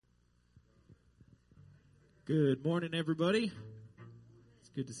Good morning, everybody. It's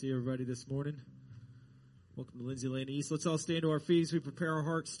good to see everybody this morning. Welcome to Lindsay Lane East. Let's all stand to our feet as we prepare our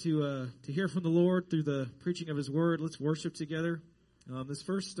hearts to hear from the Lord through the preaching of His Word. Let's worship together. This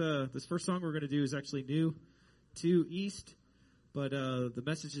first song we're going to do is actually new to East, but the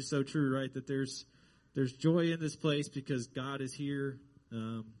message is so true, right? That there's joy in this place because God is here.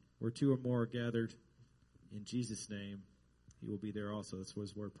 Where two or more are gathered in Jesus' name, He will be there also. That's what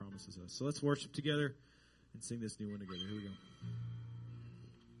His Word promises us. So let's worship together and sing this new one together. Here we go.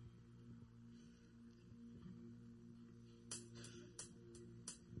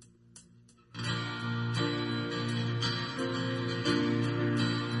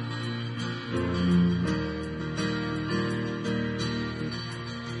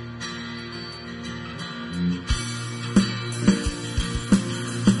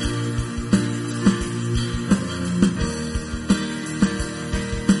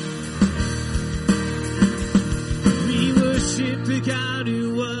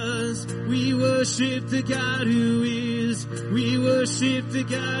 Worship the God who is. We worship the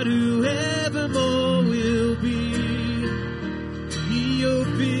God who evermore will be. He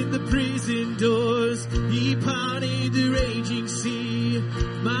opened the prison doors. He parted the raging sea.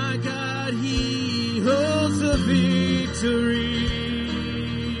 My God, He holds the victory.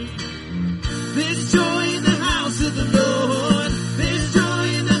 There's joy in the house of the Lord. There's joy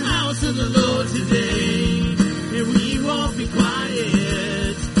in the house of the Lord today. And we won't be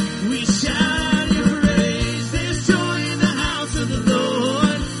quiet. We shout.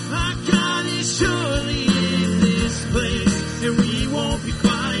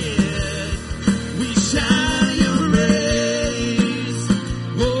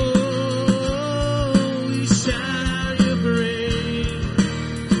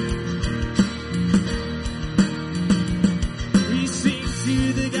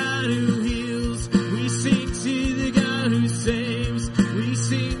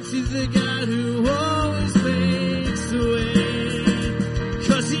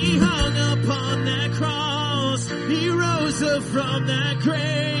 From that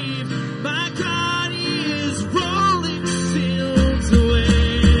grave, my God is rolling sills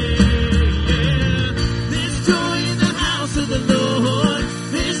away. Yeah. There's joy in the house of the Lord.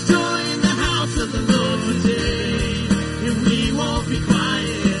 There's joy in the house of the Lord today. And we won't be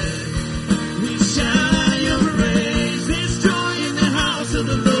quiet. We shout your praise. There's joy in the house of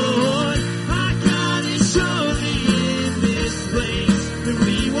the Lord. Our God is surely in this place. And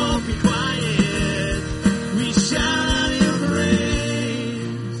we won't be quiet. We shout.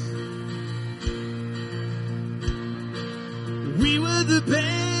 We were the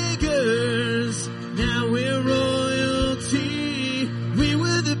beggars, now we're royalty. We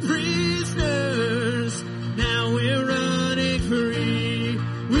were the prisoners, now we're running free.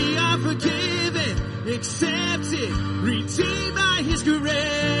 We are forgiven, accepted, redeemed by His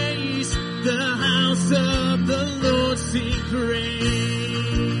grace. The house of the Lord sing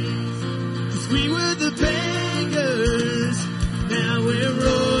praise. 'Cause we were the beggars, now we're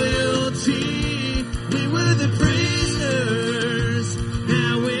royalty. We were the prisoners,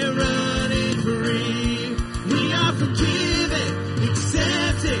 now we're running free. We are forgiven,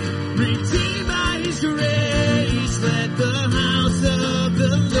 accepted, redeemed by His grace. Let the house of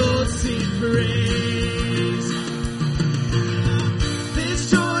the Lord sing praise.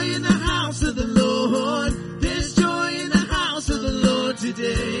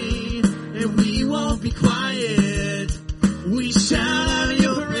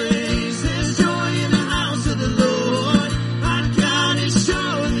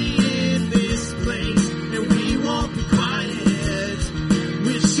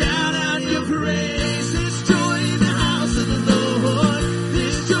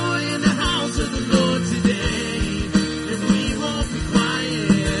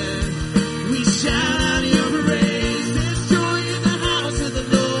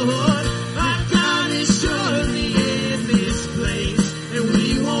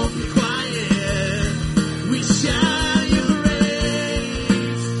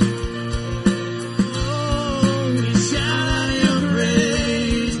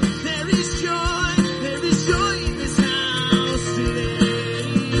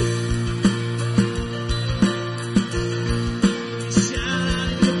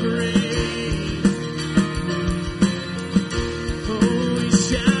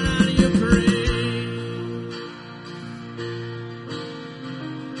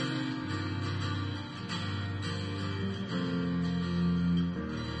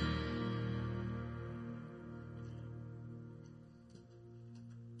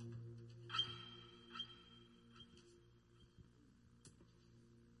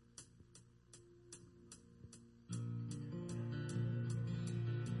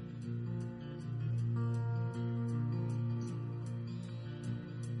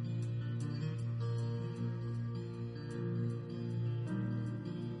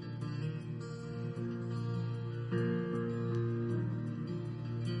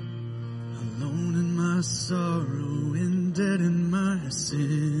 my sorrow and dead in my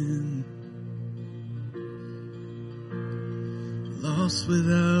sin. Lost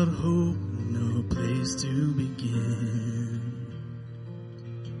without hope, no place to begin.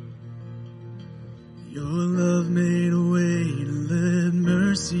 Your love made a way to let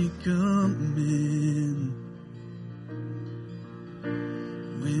mercy come in.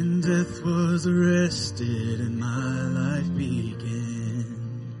 When death was arrested and my life began,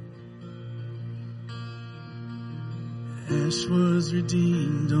 ash was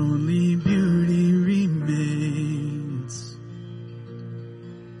redeemed, only beauty remains.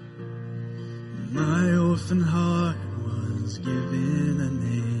 My orphan heart was given a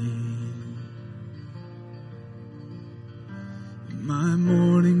name. My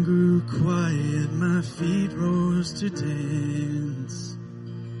mourning grew quiet, my feet rose to dance.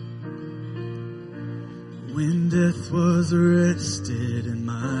 When death was arrested and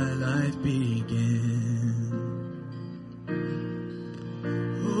my life began.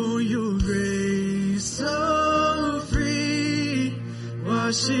 Oh, your grace so free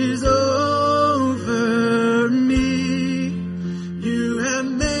washes over me. You have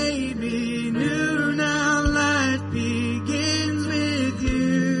made me new, now life begins with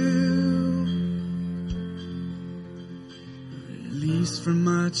you. Released from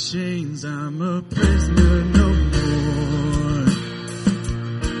my chains, I'm a prisoner no more.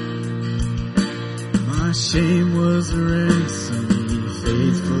 My shame was a ransom he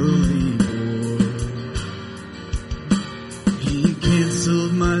faithfully bore. He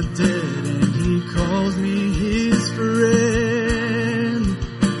canceled my debt and he calls me his friend.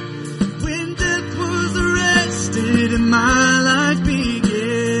 When death was arrested and my life began.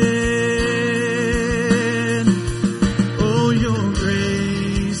 Oh, your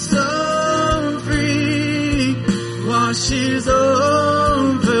grace so free washes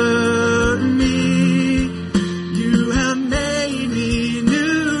over me. You have made me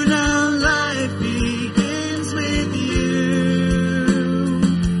new, now life begins with you.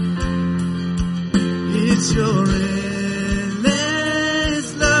 It's your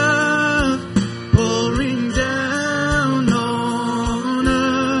endless love pouring down on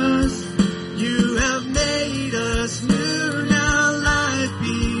us. You have made us new, now life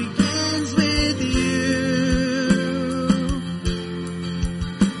begins with you.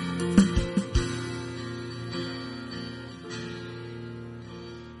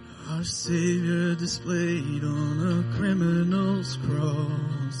 Our Savior displayed on a criminal's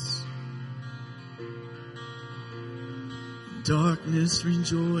cross. Darkness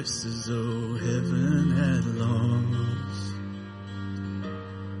rejoices, oh, heaven had lost.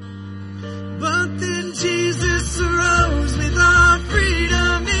 But then Jesus arose with our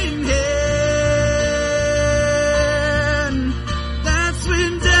freedom in hand. That's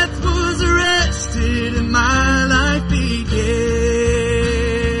when death was arrested and my life began.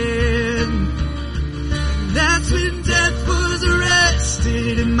 That's when death was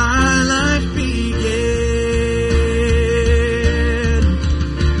arrested and my life began.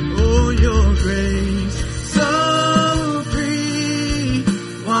 Oh, your grace so free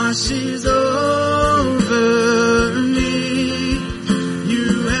washes over me.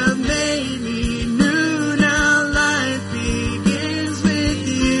 You have made me new, now life begins with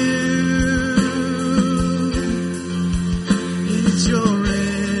you. It's your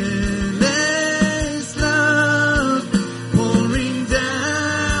endless love pouring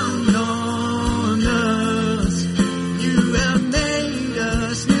down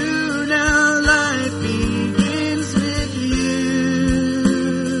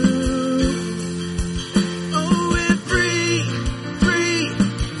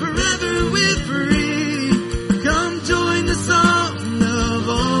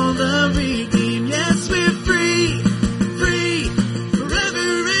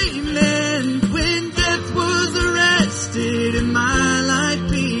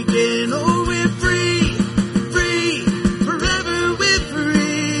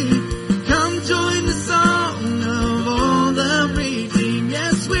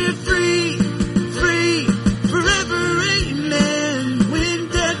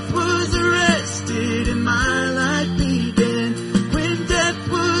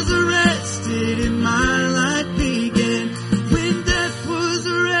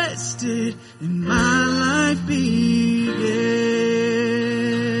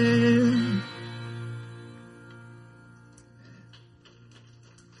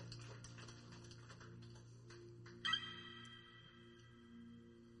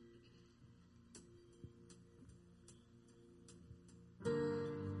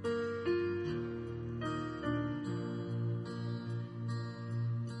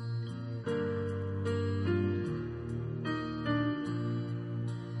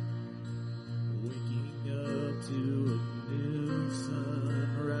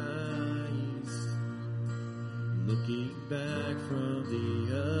looking back from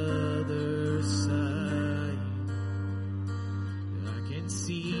the other side. I can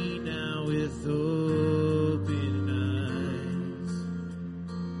see now with open eyes,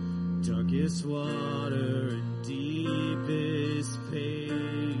 darkest water and deepest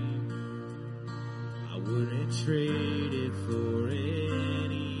pain. I wouldn't trade it for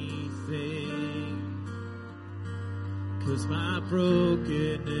anything, 'cause my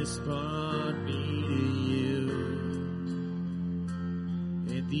brokenness brought me to you,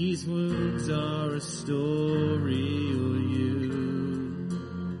 and these wounds are a story you'll use.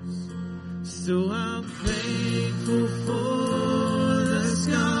 So I'm thankful for the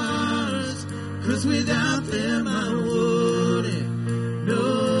scars, 'cause without them I wouldn't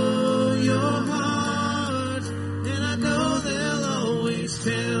know your heart, and I know they'll always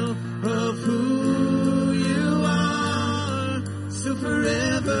tell of who you are. So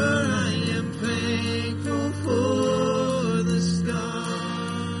forever I am thankful for the scars.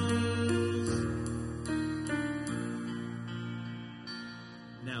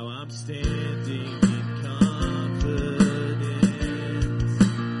 Now I'm standing in confidence,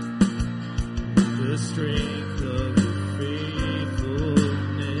 the strength of your faithfulness.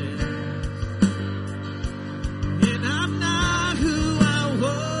 And I'm not who I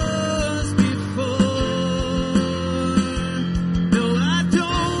was before. No, I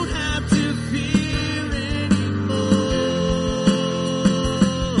don't have to fear anymore.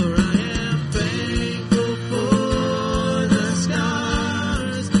 I am thankful for the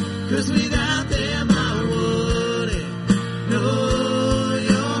scars, 'cause without them I wouldn't know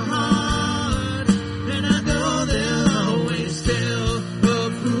your heart, and I know they'll always tell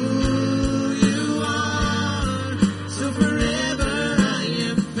of who you are. So forever I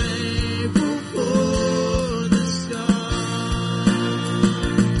am thankful for the scars.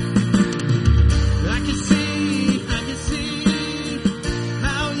 I can see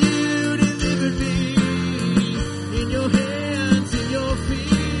how you delivered me. In your hands, in your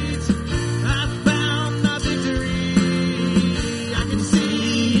feet, I found my victory. I can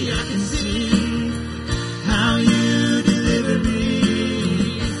see how you delivered me.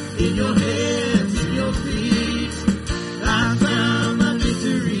 In your hands, in your feet, I found my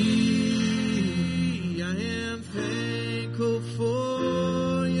victory. I am thankful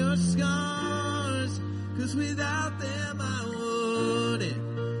for your scars, 'cause without them I wouldn't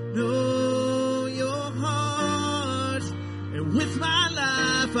know your heart. And with my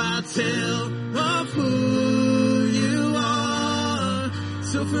life I'll tell of who you are.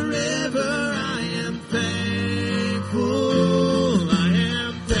 So forever I am thankful. I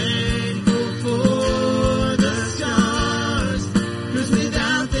am thankful for the scars, 'cause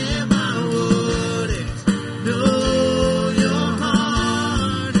without them I wouldn't know your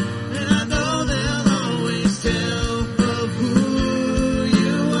heart. And I know they'll always tell of who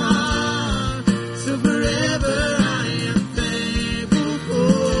you are. So forever I am thankful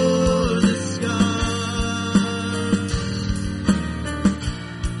for the scars.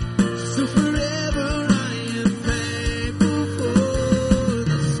 So forever I am thankful for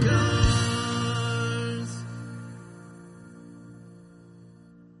the scars.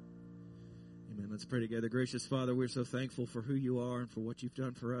 Amen. Let's pray together. Gracious Father, we're so thankful for who you are and for what you've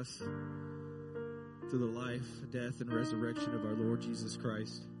done for us through the life, death, and resurrection of our Lord Jesus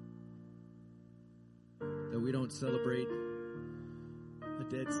Christ. That we don't celebrate a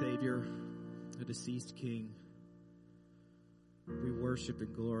dead Savior, a deceased King. We worship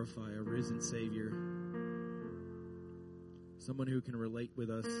and glorify a risen Savior, someone who can relate with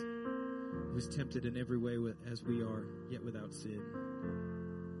us, who's tempted in every way as we are, yet without sin.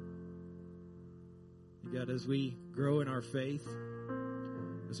 God, as we grow in our faith,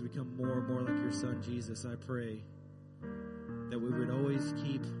 as we become more and more like your Son, Jesus, I pray that we would always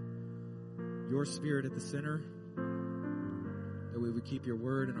keep your Spirit at the center, that we would keep your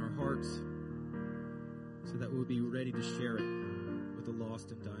word in our hearts, so that we would be ready to share it with the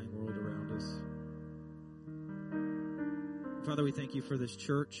lost and dying world around us. Father, we thank you for this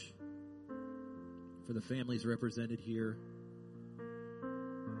church, for the families represented here,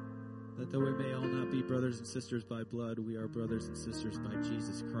 that though we may all not be brothers and sisters by blood, we are brothers and sisters by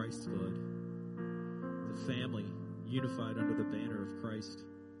Jesus Christ's blood. The family unified under the banner of Christ.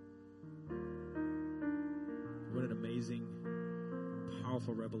 What an amazing,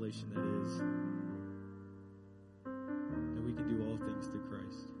 powerful revelation that is. That we can do all things through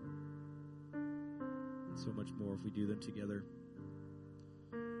Christ. And so much more if we do them together.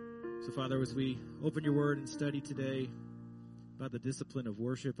 So, Father, as we open your word and study today about the discipline of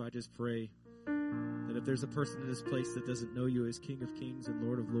worship, I just pray that if there's a person in this place that doesn't know you as King of Kings and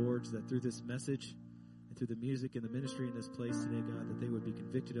Lord of Lords, that through this message and through the music and the ministry in this place today, God, that they would be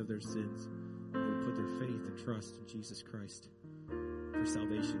convicted of their sins, and they would put their faith and trust in Jesus Christ for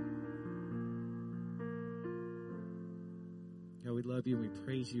salvation. God, we love you and we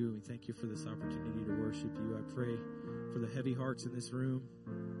praise you and we thank you for this opportunity to worship you. I pray for the heavy hearts in this room,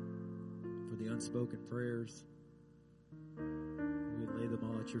 for the unspoken prayers. We would lay them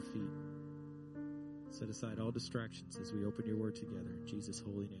all at your feet. Set aside all distractions as we open your word together. In Jesus'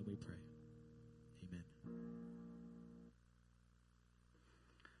 holy name we pray. Amen.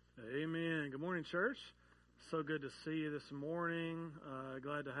 Amen. Good morning, church. So good to see you this morning.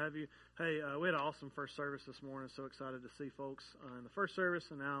 Glad to have you. Hey, we had an awesome first service this morning. So excited to see folks in the first service,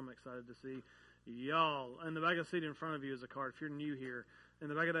 and now I'm excited to see y'all. In the back of the seat in front of you is a card. If you're new here, in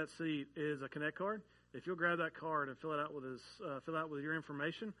the back of that seat is a Connect card. If you'll grab that card and fill it out with your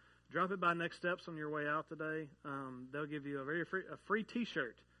information, drop it by Next Steps on your way out today. They'll give you a free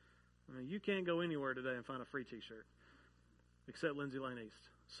T-shirt. I mean, you can't go anywhere today and find a free T-shirt except Lindsay Lane East.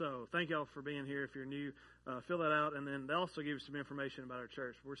 So thank y'all for being here. If you're new, fill that out, and then they also give you some information about our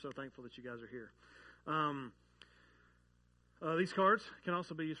church. We're so thankful that you guys are here. These cards can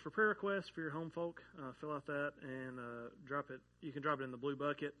also be used for prayer requests for your home folk. Fill out that and drop it. You can drop it in the blue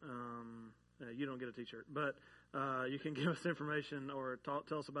bucket. You don't get a T-shirt, but you can give us information or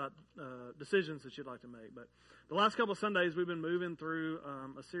tell us about decisions that you'd like to make. But the last couple of Sundays, we've been moving through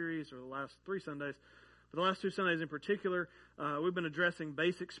a series, or the last 3 Sundays. For the last 2 Sundays in particular, we've been addressing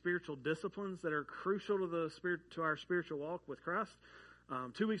basic spiritual disciplines that are crucial to our spiritual walk with Christ.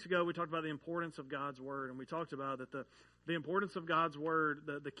 2 weeks ago, we talked about the importance of God's Word, and we talked about that the importance of God's Word,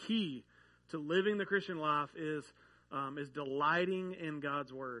 the key to living the Christian life is delighting in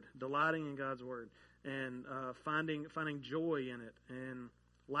God's Word, and finding joy in it. And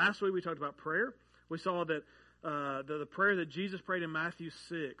last week we talked about prayer. We saw that the prayer that Jesus prayed in Matthew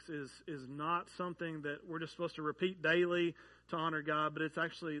 6 is not something that we're just supposed to repeat daily to honor God, but it's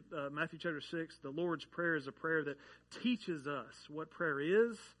actually Matthew chapter 6. The Lord's Prayer is a prayer that teaches us what prayer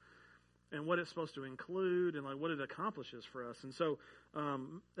is and what it's supposed to include and like what it accomplishes for us. And so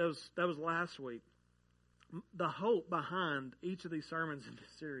that was last week. The hope behind each of these sermons in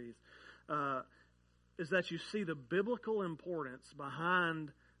this series is that you see the biblical importance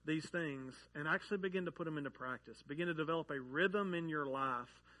behind these things and actually begin to put them into practice. Begin to develop a rhythm in your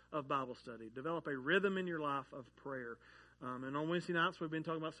life of Bible study. Develop a rhythm in your life of prayer. And on Wednesday nights, we've been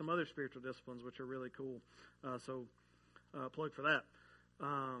talking about some other spiritual disciplines, which are really cool. So plug for that.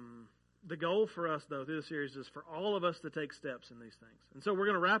 The goal for us, though, through the series is for all of us to take steps in these things. And so we're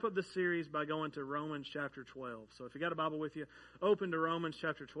going to wrap up this series by going to Romans chapter 12. So if you got a Bible with you, open to Romans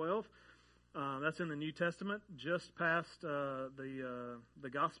chapter 12. That's in the New Testament, just past the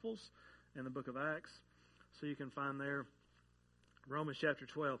Gospels and the book of Acts. So you can find there Romans chapter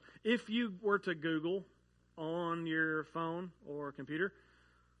 12. If you were to Google on your phone or computer,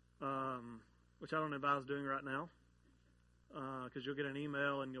 which I don't advise doing right now, because you'll get an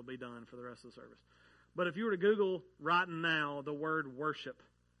email and you'll be done for the rest of the service. But if you were to Google right now the word worship,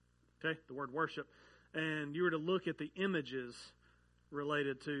 okay, the word worship, and you were to look at the images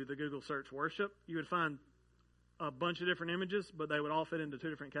related to the Google search worship, you would find a bunch of different images, but they would all fit into 2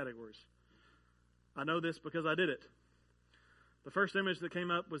 different categories. I know this because I did it. The first image that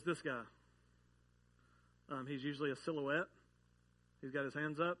came up was this guy. He's usually a silhouette. He's got his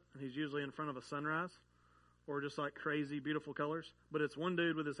hands up, and he's usually in front of a sunrise or just like crazy, beautiful colors. But it's one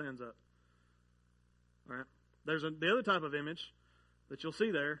dude with his hands up. All right. There's the other type of image that you'll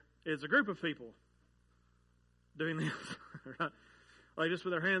see there is a group of people doing this, right? Like just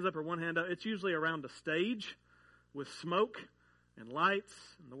with their hands up or one hand up. It's usually around a stage with smoke and lights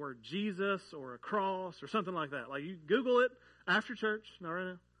and the word Jesus or a cross or something like that. Like you Google it after church, not right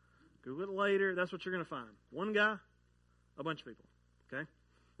now. Google it later. That's what you're going to find. One guy, a bunch of people. Okay?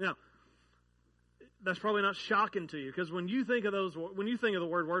 Now, that's probably not shocking to you because when you think of the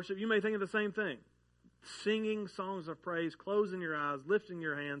word worship, you may think of the same thing. Singing songs of praise, closing your eyes, lifting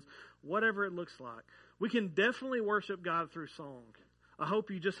your hands, whatever it looks like. We can definitely worship God through song. I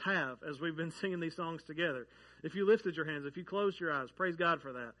hope you just have as we've been singing these songs together. If you lifted your hands, if you closed your eyes, praise God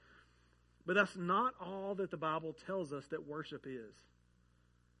for that. But that's not all that the Bible tells us that worship is.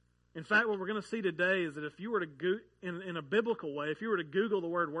 In fact, what we're going to see today is that if you were to, in a biblical way, if you were to Google the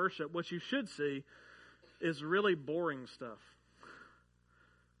word worship, what you should see is really boring stuff.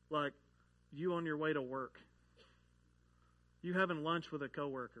 Like you on your way to work. You having lunch with a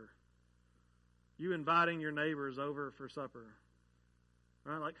coworker. You inviting your neighbors over for supper.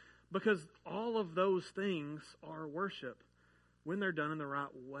 Right? Like, because all of those things are worship when they're done in the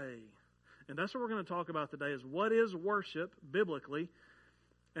right way. And that's what we're going to talk about today is what is worship biblically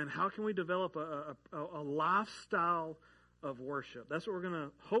And how can we develop a lifestyle of worship? That's what we're going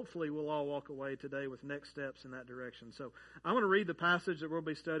to, hopefully we'll all walk away today with next steps in that direction. So I'm going to read the passage that we'll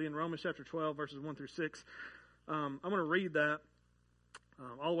be studying, Romans chapter 12, verses 1 through 6. I'm going to read that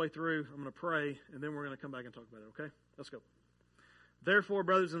all the way through. I'm going to pray, and then we're going to come back and talk about it, okay? Let's go. Therefore,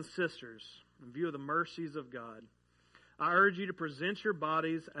 brothers and sisters, in view of the mercies of God, I urge you to present your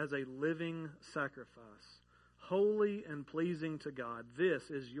bodies as a living sacrifice, holy and pleasing to God. This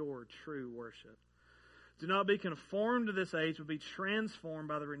is your true worship. Do not be conformed to this age, but be transformed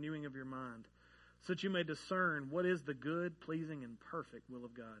by the renewing of your mind, so that you may discern what is the good, pleasing, and perfect will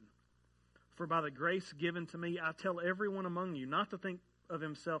of God. For by the grace given to me, I tell everyone among you not to think of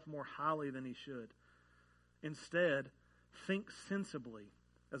himself more highly than he should. Instead, think sensibly,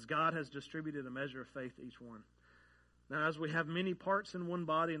 as God has distributed a measure of faith to each one. Now, as we have many parts in one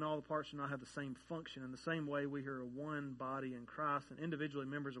body, and all the parts do not have the same function, in the same way we are one body in Christ, and individually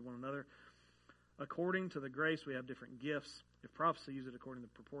members of one another. According to the grace, we have different gifts. If prophecy, use it according to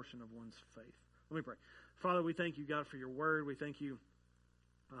the proportion of one's faith. Let me pray. Father, we thank you, God, for your word. We thank you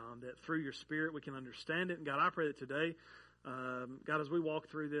that through your Spirit we can understand it. And God, I pray that today, God, as we walk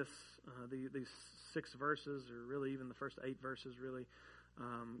through this, these 6 verses, or really even the first 8 verses, really,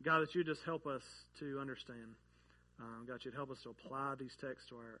 God, that you just help us to understand. God, you'd help us to apply these texts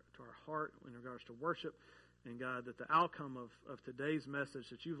to our heart in regards to worship. And God, that the outcome of today's message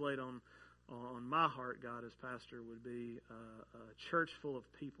that you've laid on my heart, God, as pastor, would be a church full of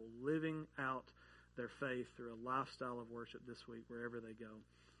people living out their faith through a lifestyle of worship this week, wherever they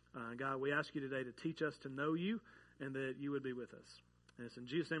go. God, we ask you today to teach us to know you, and that you would be with us. And it's in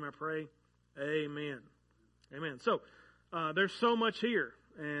Jesus' name I pray. Amen. Amen. So, there's so much here.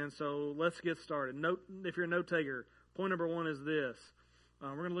 And so let's get started. Note, if you're a note taker, point number 1 is this.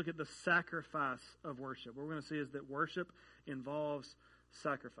 We're going to look at the sacrifice of worship. What we're going to see is that worship involves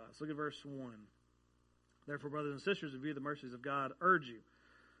sacrifice. Look at verse 1. Therefore, brothers and sisters, in view of the mercies of God, urge you,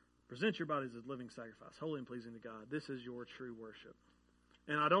 present your bodies as living sacrifice, holy and pleasing to God. This is your true worship.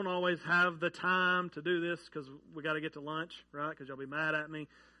 And I don't always have the time to do this because we got to get to lunch, right? Because y'all be mad at me.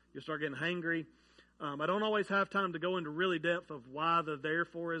 You'll start getting hangry. I don't always have time to go into really depth of why the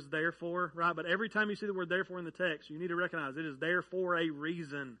therefore is therefore, right? But every time you see the word therefore in the text, you need to recognize it is there for a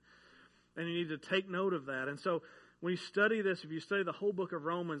reason. And you need to take note of that. And so when you study this, if you study the whole book of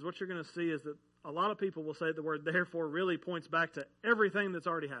Romans, what you're going to see is that a lot of people will say the word therefore really points back to everything that's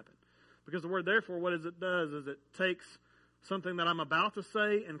already happened. Because the word therefore, what it does is it takes something that I'm about to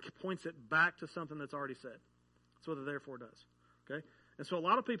say and points it back to something that's already said. That's what the therefore does. Okay? And so a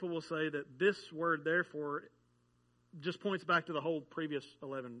lot of people will say that this word, therefore, just points back to the whole previous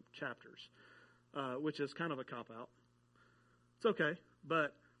 11 chapters, which is kind of a cop-out. It's okay,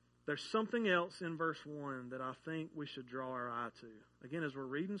 but there's something else in verse 1 that I think we should draw our eye to. Again, as we're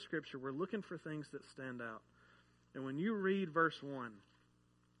reading Scripture, we're looking for things that stand out. And when you read verse 1,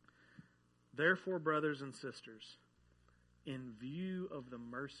 therefore, brothers and sisters, in view of the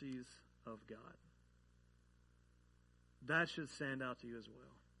mercies of God, that should stand out to you as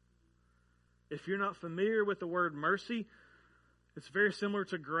well. If you're not familiar with the word mercy, it's very similar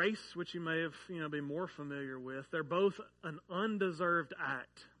to grace, which you may have, be more familiar with. They're both an undeserved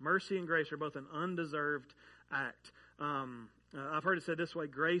act. Mercy and grace are both an undeserved act. I've heard it said this way: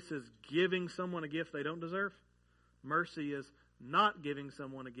 grace is giving someone a gift they don't deserve. Mercy is not giving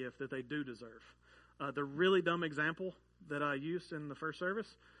someone a gift that they do deserve. The really dumb example that I used in the first service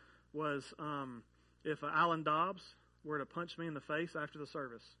was if Alan Dobbs were to punch me in the face after the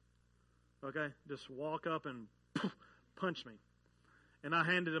service. Okay? Just walk up and punch me. And I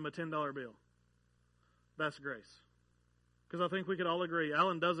handed him a $10 bill. That's grace. Because I think we could all agree,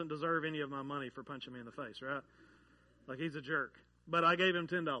 Alan doesn't deserve any of my money for punching me in the face, right? Like, he's a jerk. But I gave him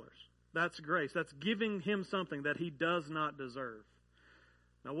 $10. That's grace. That's giving him something that he does not deserve.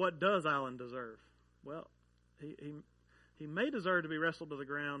 Now, what does Alan deserve? Well, he may deserve to be wrestled to the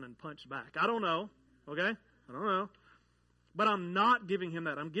ground and punched back. I don't know. Okay? I don't know. But I'm not giving him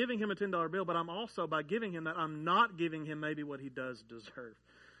that. I'm giving him a $10 bill, but I'm also, by giving him that, I'm not giving him maybe what he does deserve,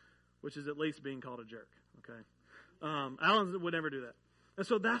 which is at least being called a jerk. Okay? Alan would never do that. And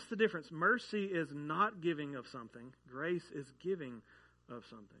so that's the difference. Mercy is not giving of something. Grace is giving of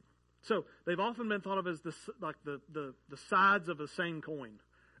something. So they've often been thought of as the sides of the same coin,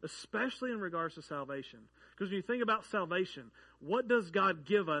 especially in regards to salvation. Because when you think about salvation, what does God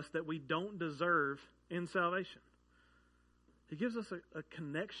give us that we don't deserve in salvation? He gives us a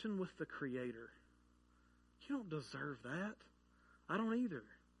connection with the Creator. You don't deserve that. I don't either.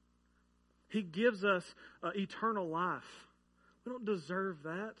 He gives us eternal life. We don't deserve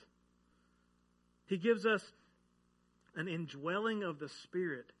that. He gives us an indwelling of the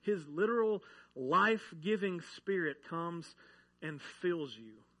Spirit. His literal life-giving Spirit comes and fills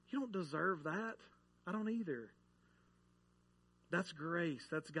you. You don't deserve that. I don't either. That's grace.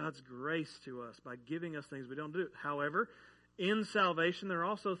 That's God's grace to us by giving us things we don't do. However, in salvation, there are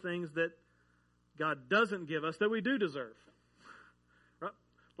also things that God doesn't give us that we do deserve. Right?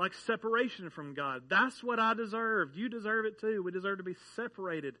 Like separation from God. That's what I deserve. You deserve it too. We deserve to be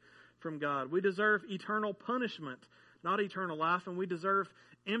separated from God. We deserve eternal punishment, not eternal life, and we deserve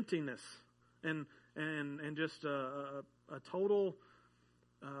emptiness and just a total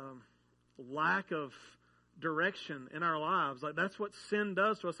lack of direction in our lives. Like that's what sin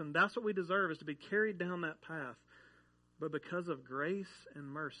does to us, and that's what we deserve, is to be carried down that path. But because of grace and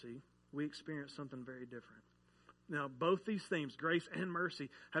mercy, we experience something very different. Now, both these themes, grace and mercy,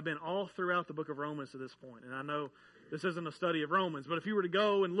 have been all throughout the book of Romans to this point. And I know this isn't a study of Romans, but if you were to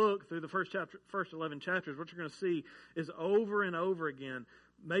go and look through the first 11 chapters, what you're going to see is over and over again,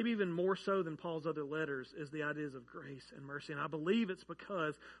 maybe even more so than Paul's other letters, is the ideas of grace and mercy. And I believe it's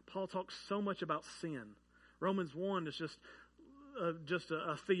because Paul talks so much about sin. Romans 1 is just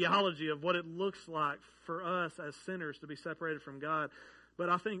a theology of what it looks like for us as sinners to be separated from God. But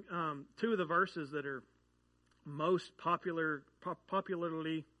I think two of the verses that are most two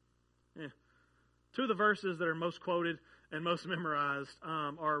of the verses that are most quoted and most memorized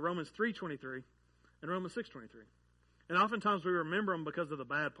are Romans 3:23 and Romans 6:23. And oftentimes we remember them because of the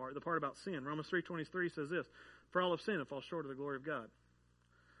bad part, the part about sin. Romans 3:23 says this: "For all have sinned and fall short of the glory of God."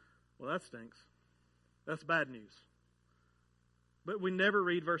 Well, that stinks. That's bad news. But we never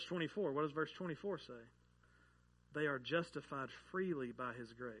read verse 24. What does verse 24 say? They are justified freely by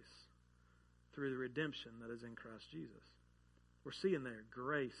His grace through the redemption that is in Christ Jesus. We're seeing there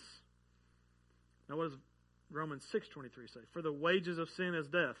grace. Now what does Romans 6:23 say? For the wages of sin is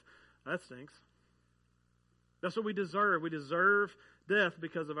death. That stinks. That's what we deserve. We deserve death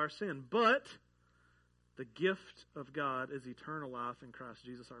because of our sin. But the gift of God is eternal life in Christ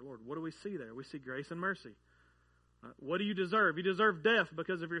Jesus our Lord. What do we see there? We see grace and mercy. What do you deserve? You deserve death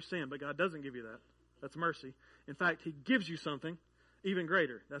because of your sin, but God doesn't give you that. That's mercy. In fact, He gives you something even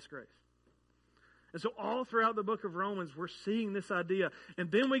greater. That's grace. And so all throughout the book of Romans, we're seeing this idea.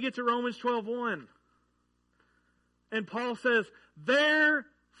 And then we get to Romans 12:1. And Paul says,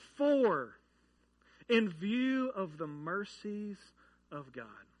 therefore, in view of the mercies of God,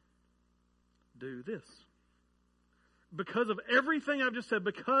 do this. Because of everything I've just said,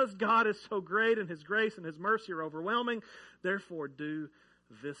 because God is so great and His grace and His mercy are overwhelming, therefore do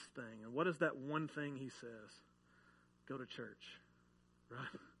this thing. And what is that one thing He says? Go to church.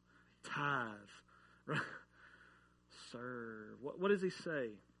 Right? Tithe. Right? Serve. What does He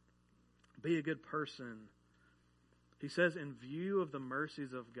say? Be a good person. He says, in view of the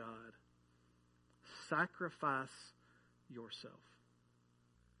mercies of God, sacrifice yourself.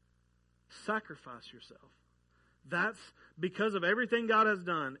 Sacrifice yourself. That's because of everything God has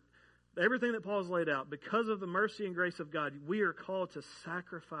done, everything that Paul's laid out, because of the mercy and grace of God, we are called to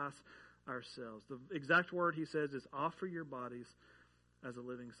sacrifice ourselves. The exact word he says is offer your bodies as a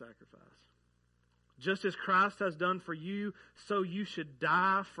living sacrifice. Just as Christ has done for you, so you should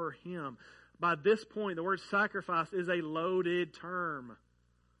die for Him. By this point, the word sacrifice is a loaded term.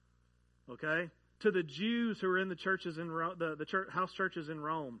 Okay? To the Jews who are in the churches in the house churches in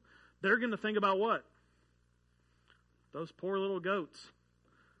Rome, they're going to think about what? Those poor little goats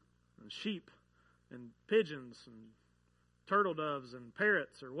and sheep and pigeons and turtle doves and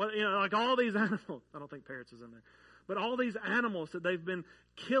parrots or what, like all these animals. I don't think parrots is in there. But all these animals that they've been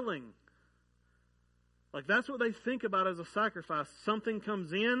killing. Like that's what they think about as a sacrifice. Something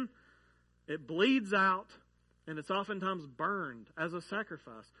comes in, it bleeds out, and it's oftentimes burned as a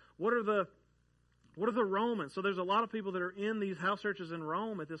sacrifice. What are the Romans? So there's a lot of people that are in these house churches in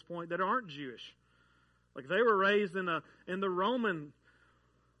Rome at this point that aren't Jewish. Like they were raised in the Roman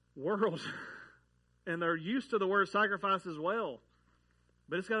world, and they're used to the word sacrifice as well.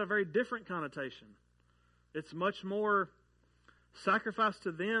 But it's got a very different connotation. It's much more, sacrifice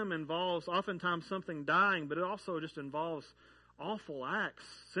to them involves oftentimes something dying, but it also just involves awful acts,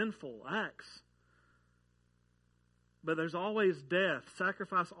 sinful acts. But there's always death.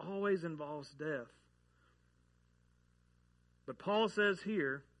 Sacrifice always involves death. But Paul says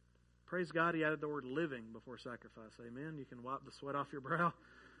here, praise God, he added the word living before sacrifice. Amen. You can wipe the sweat off your brow.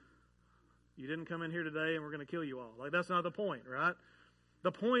 You didn't come in here today and we're going to kill you all. Like that's not the point, right?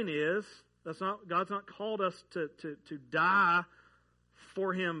 The point is, God's not called us to die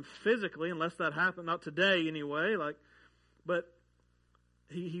for Him physically, unless that happened, not today anyway. But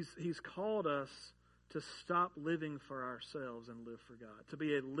He's called us to stop living for ourselves and live for God, to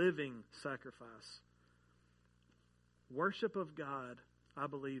be a living sacrifice. Worship of God, I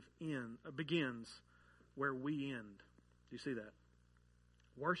believe, begins where we end. Do you see that?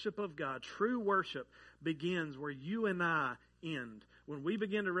 Worship of God, true worship, begins where you and I end. When we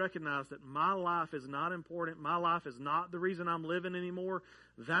begin to recognize that my life is not important, my life is not the reason I'm living anymore,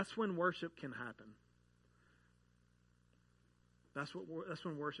 that's when worship can happen. That's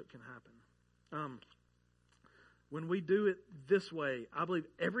when worship can happen. When we do it this way, I believe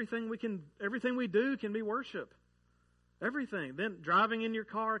everything we do can be worship. Everything. Then driving in your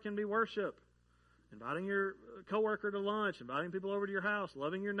car can be worship. Inviting your coworker to lunch, inviting people over to your house,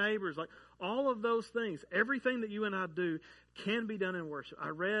 loving your neighbors, like all of those things, everything that you and I do can be done in worship. I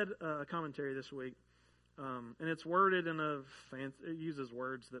read a commentary this week, and it's worded in it uses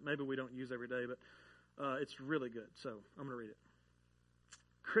words that maybe we don't use every day, but it's really good. So I'm going to read it.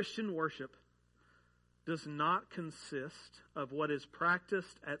 Christian worship does not consist of what is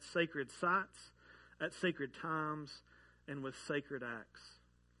practiced at sacred sites, at sacred times, and with sacred acts.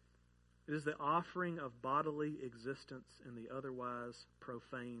 It is the offering of bodily existence in the otherwise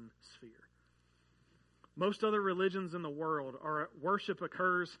profane sphere. Most other religions in the world, worship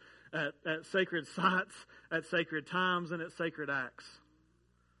occurs at sacred sites, at sacred times, and at sacred acts.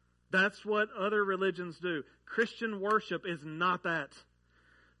 That's what other religions do. Christian worship is not that.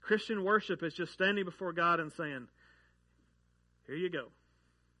 Christian worship is just standing before God and saying, "Here you go."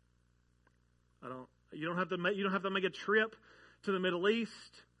 You don't have to make a trip to the Middle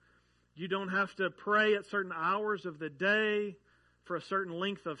East. You don't have to pray at certain hours of the day for a certain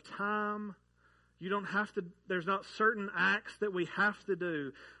length of time. You don't have to, there's not certain acts that we have to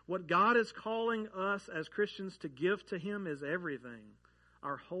do. What God is calling us as Christians to give to Him is everything.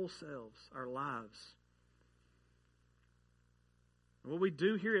 Our whole selves, our lives. And what we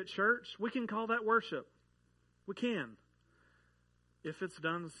do here at church, we can call that worship. We can. If it's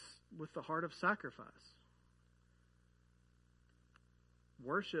done with the heart of sacrifice.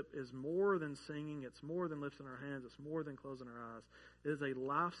 Worship is more than singing. It's more than lifting our hands. It's more than closing our eyes. It is a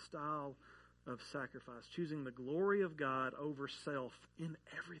lifestyle of sacrifice, choosing the glory of God over self in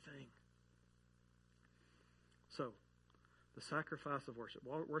everything. So, the sacrifice of worship.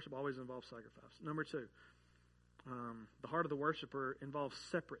 Worship always involves sacrifice. Number 2, the heart of the worshiper involves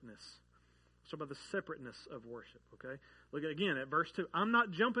separateness. Let's talk about the separateness of worship, okay? Look again at verse 2. I'm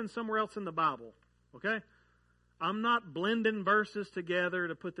not jumping somewhere else in the Bible, okay? I'm not blending verses together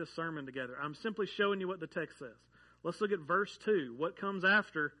to put this sermon together. I'm simply showing you what the text says. Let's look at verse 2. What comes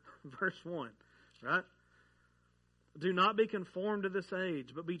after verse 1, right? Do not be conformed to this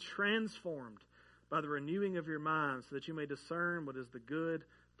age, but be transformed by the renewing of your mind, so that you may discern what is the good,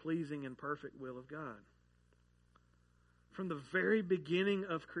 pleasing, and perfect will of God. From the very beginning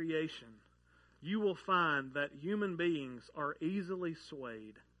of creation, you will find that human beings are easily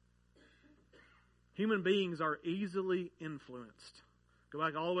swayed. Human beings are easily influenced. Go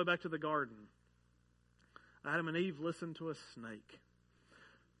back all the way back to the garden. Adam and Eve listened to a snake.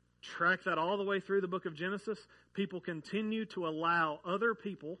 Track that all the way through the book of Genesis. People continue to allow other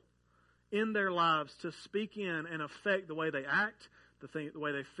people in their lives to speak in and affect the way they act, the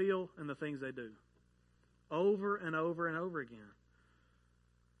way they feel, and the things they do. Over and over and over again.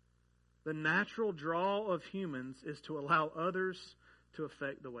 The natural draw of humans is to allow others to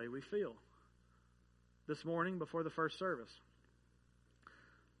affect the way we feel. This morning, before the first service,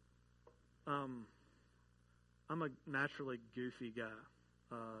 I'm a naturally goofy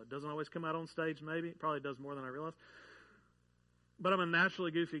guy. Doesn't always come out on stage, maybe. It probably does more than I realize. But I'm a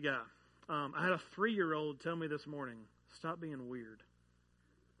naturally goofy guy. I had a 3-year-old tell me this morning, "Stop being weird."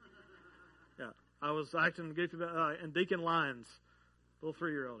 Yeah, I was acting goofy, and Deacon Lyons, little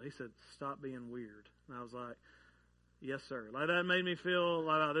 3-year-old, he said, "Stop being weird." And I was like, "Yes, sir." Like, that made me feel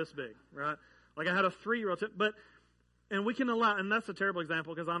like about this big, right? Like, I had a 3-year-old, and we can allow, and that's a terrible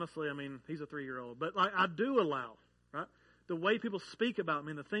example, because honestly, I mean, he's a 3-year-old, but like, I do allow, right? The way people speak about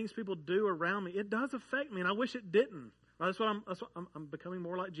me and the things people do around me, it does affect me, and I wish it didn't. Right? That's what I'm becoming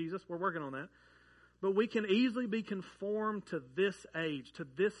more like Jesus. We're working on that. But we can easily be conformed to this age, to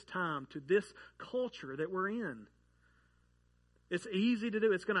this time, to this culture that we're in. It's easy to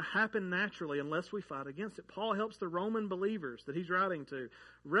do. It's going to happen naturally unless we fight against it. Paul helps the Roman believers that he's writing to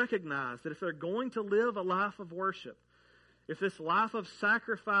recognize that if they're going to live a life of worship, if this life of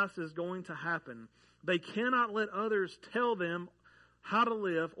sacrifice is going to happen, they cannot let others tell them how to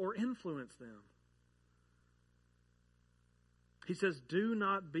live or influence them. He says, do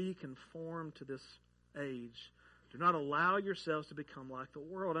not be conformed to this age. Do not allow yourselves to become like the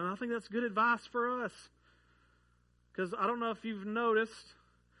world. And I think that's good advice for us. Because I don't know if you've noticed,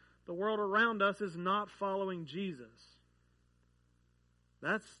 the world around us is not following Jesus.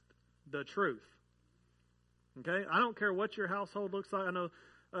 That's the truth. Okay? I don't care what your household looks like. I know,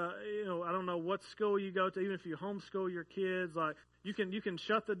 I don't know what school you go to, even if you homeschool your kids, like, you can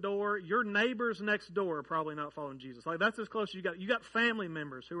shut the door. Your neighbors next door are probably not following Jesus. Like, that's as close as you got. You got family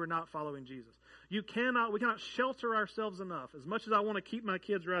members who are not following Jesus. We cannot shelter ourselves enough. As much as I want to keep my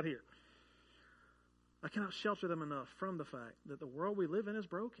kids right here, I cannot shelter them enough from the fact that the world we live in is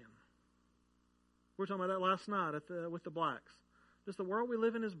broken. We were talking about that last night with the blacks. Just the world we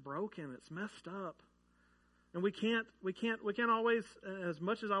live in is broken. It's messed up. And we can't always, as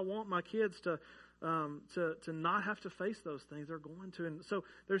much as I want my kids to not have to face those things, they're going to. And so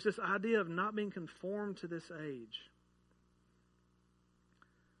there's this idea of not being conformed to this age.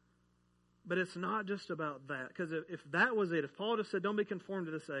 But it's not just about that. Because if that was it, if Paul just said, don't be conformed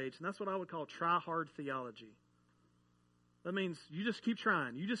to this age, and that's what I would call try-hard theology. That means you just keep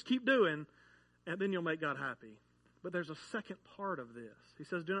trying. You just keep doing, and then you'll make God happy. But there's a second part of this. He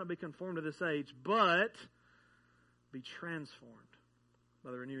says, do not be conformed to this age, but be transformed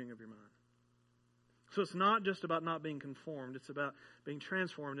by the renewing of your mind. So it's not just about not being conformed. It's about being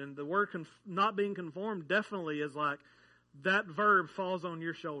transformed. And the word not being conformed definitely is like that verb falls on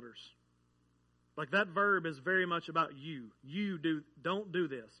your shoulders. Like that verb is very much about you. Don't do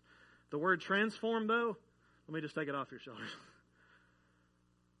this. The word transform, though, let me just take it off your shoulders.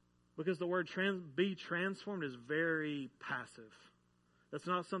 Because the word be transformed is very passive. That's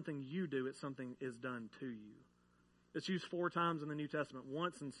not something you do. It's something is done to you. It's used 4 times in the New Testament.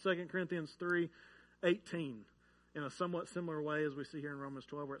 Once in 2 Corinthians 3:18, in a somewhat similar way as we see here in Romans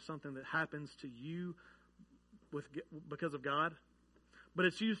 12, where it's something that happens to you because of God. But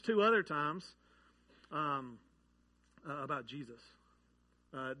it's used 2 other times about Jesus.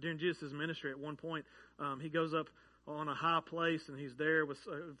 During Jesus' ministry, at one point, he goes up on a high place, and he's there with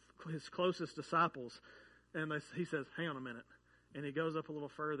his closest disciples. And he says, hang on a minute. And he goes up a little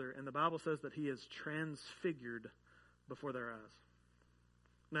further, and the Bible says that he is transfigured before their eyes.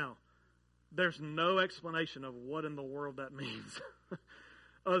 Now, there's no explanation of what in the world that means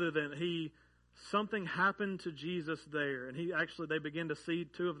other than something happened to Jesus there, and they begin to see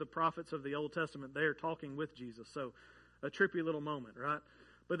 2 of the prophets of the Old Testament there talking with Jesus. So a trippy little moment, right?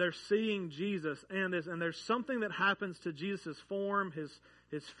 But they're seeing Jesus, and there's something that happens to Jesus' form,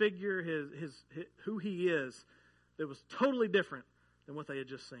 his figure, his who he is, that was totally different than what they had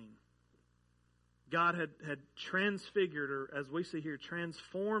just seen. God had transfigured, or as we see here,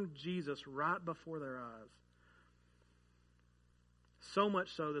 transformed Jesus right before their eyes. So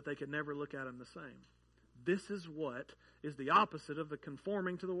much so that they could never look at him the same. This is what is the opposite of the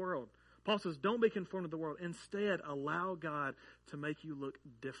conforming to the world. Paul says, don't be conformed to the world. Instead, allow God to make you look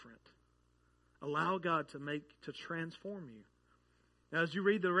different. Allow God to transform you. Now, as you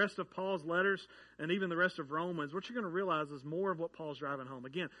read the rest of Paul's letters and even the rest of Romans, what you're going to realize is more of what Paul's driving home.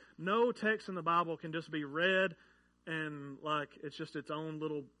 Again, no text in the Bible can just be read and like it's just its own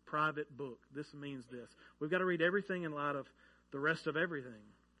little private book. This means this. We've got to read everything in light of the rest of everything.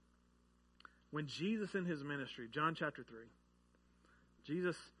 When Jesus in his ministry, John chapter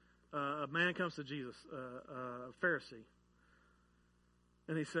 3, a man comes to Jesus, a Pharisee,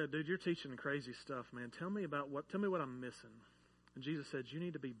 and he said, dude, you're teaching crazy stuff, man. Tell me what I'm missing. And Jesus said, you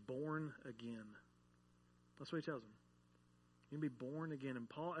need to be born again. That's what he tells him. You need to be born again.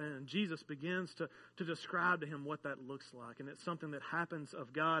 And Jesus begins to describe to him what that looks like. And it's something that happens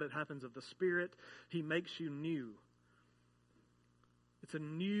of God. It happens of the Spirit. He makes you new. It's a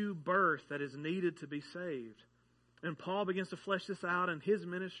new birth that is needed to be saved. And Paul begins to flesh this out in his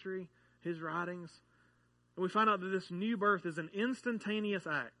ministry, his writings. And we find out that this new birth is an instantaneous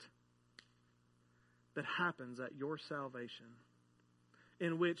act that happens at your salvation,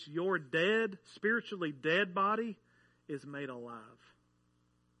 in which your spiritually dead body is made alive.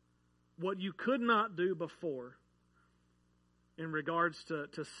 What you could not do before in regards to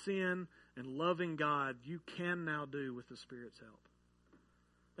sin and loving God, you can now do with the Spirit's help.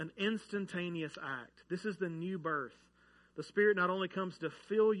 An instantaneous act. This is the new birth. The Spirit not only comes to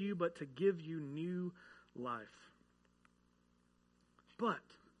fill you, but to give you new life. But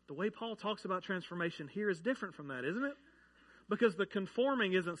the way Paul talks about transformation here is different from that, isn't it? Because the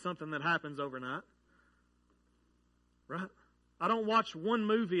conforming isn't something that happens overnight. Right? I don't watch one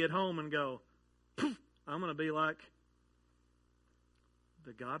movie at home and go, poof, I'm going to be like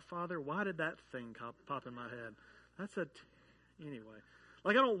The Godfather. Why did that thing pop in my head? Anyway.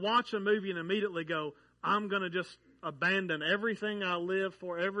 Like, I don't watch a movie and immediately go, I'm going to just abandon everything I live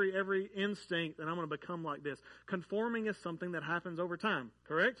for, every instinct, and I'm going to become like this. Conforming is something that happens over time,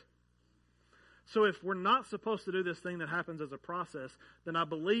 correct? So if we're not supposed to do this thing that happens as a process, then I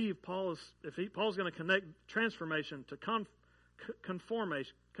believe Paul's going to connect transformation to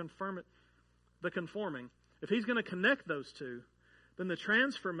the conforming, if he's going to connect those two, then the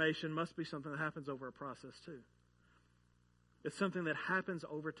transformation must be something that happens over a process too. It's something that happens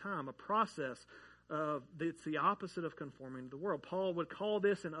over time, a process it's the opposite of conforming to the world. Paul would call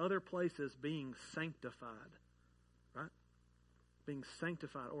this in other places being sanctified, right? Being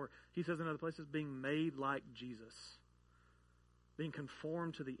sanctified, or he says in other places being made like Jesus. Being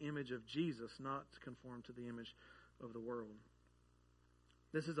conformed to the image of Jesus, not conformed to the image of the world.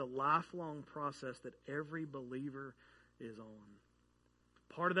 This is a lifelong process that every believer is on.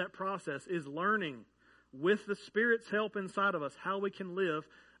 Part of that process is learning with the Spirit's help inside of us how we can live,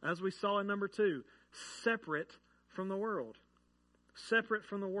 as we saw in number 2, separate from the world. Separate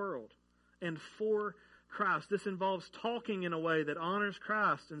from the world and for Christ. This involves talking in a way that honors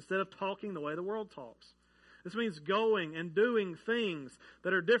Christ instead of talking the way the world talks. This means going and doing things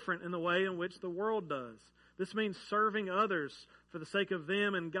that are different in the way in which the world does. This means serving others for the sake of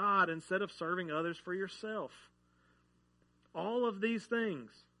them and God instead of serving others for yourself. All of these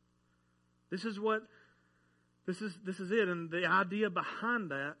things. This is it. And the idea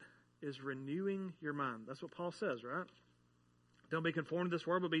behind that is renewing your mind. That's what Paul says, right? Don't be conformed to this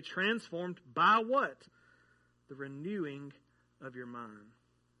world, but be transformed by what? The renewing of your mind.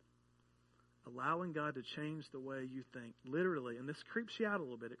 Allowing God to change the way you think. Literally, and this creeps you out a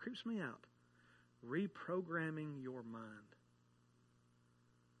little bit. It creeps me out. Reprogramming your mind.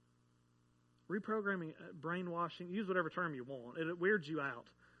 Reprogramming, brainwashing, use whatever term you want. It weirds you out.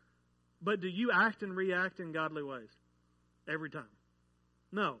 But do you act and react in godly ways? Every time?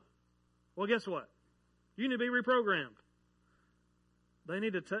 No. Well, guess what? You need to be reprogrammed. We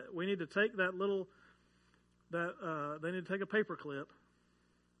need to take that little, they need to take a paper clip.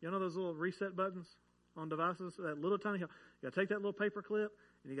 You know those little reset buttons on devices? That little tiny, you got to take that little paper clip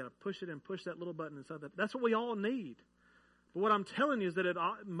and you got to push it and push that little button inside that. That's what we all need. But what I'm telling you is that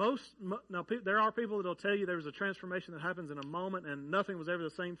there are people that will tell you there was a transformation that happens in a moment and nothing was ever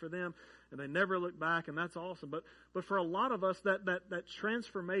the same for them and they never look back, and that's awesome. But for a lot of us, that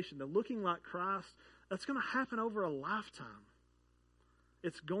transformation, the looking like Christ, that's going to happen over a lifetime.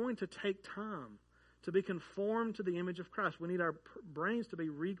 It's going to take time to be conformed to the image of Christ. We need our brains to be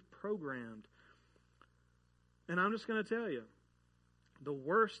reprogrammed. And I'm just going to tell you,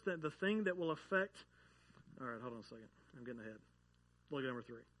 the thing that will affect, all right, hold on a second. I'm getting ahead. Look at number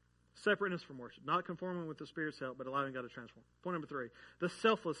 3. Separateness from worship. Not conforming with the Spirit's help, but allowing God to transform. Point number 3. The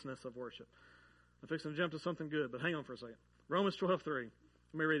selflessness of worship. I'm fixing to jump to something good, but hang on for a second. Romans 12:3.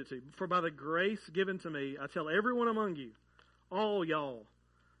 Let me read it to you. For by the grace given to me, I tell everyone among you, all y'all,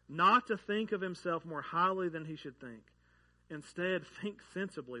 not to think of himself more highly than he should think. Instead, think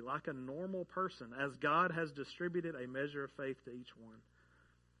sensibly, like a normal person, as God has distributed a measure of faith to each one.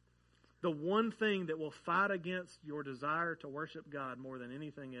 The one thing that will fight against your desire to worship God more than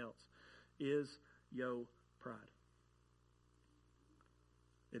anything else is your pride.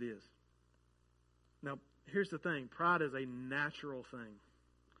 It is. Now, here's the thing. Pride is a natural thing.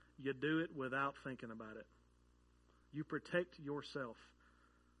 You do it without thinking about it. You protect yourself.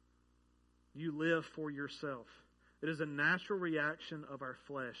 You live for yourself. It is a natural reaction of our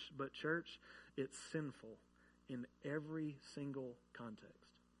flesh. But church, it's sinful in every single context.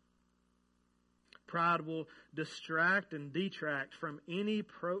 Pride will distract and detract from any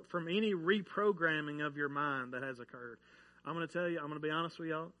reprogramming of your mind that has occurred. I'm going to tell you, I'm going to be honest with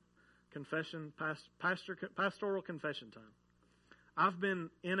y'all. Pastoral confession time. I've been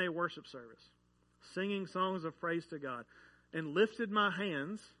in a worship service, singing songs of praise to God, and lifted my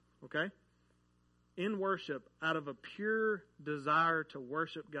hands, in worship out of a pure desire to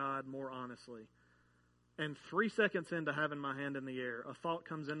worship God more honestly. And 3 seconds into having my hand in the air, a thought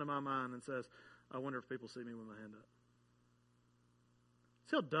comes into my mind and says, I wonder if people see me with my hand up.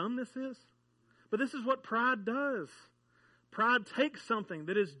 See how dumb this is? But this is what pride does. Pride takes something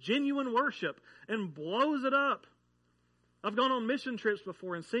that is genuine worship and blows it up. I've gone on mission trips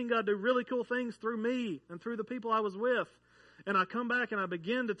before and seen God do really cool things through me and through the people I was with. And I come back and I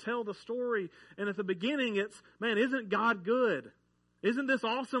begin to tell the story. And at the beginning it's, man, isn't God good? Isn't this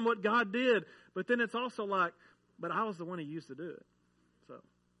awesome what God did? But then it's also like, but I was the one who used to do it.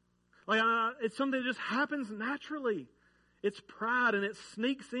 It's something that just happens naturally. It's pride, and it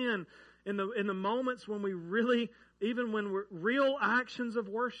sneaks in the moments when we really, even when real actions of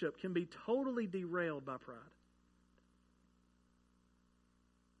worship can be totally derailed by pride.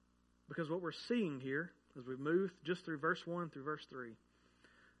 Because what we're seeing here, as we move just through verse 1 through verse 3,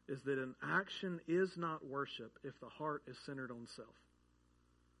 is that an action is not worship if the heart is centered on self,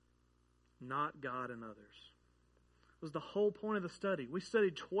 not God and others. Was the whole point of the study. We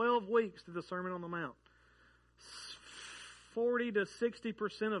studied 12 weeks through the Sermon on the Mount. 40 to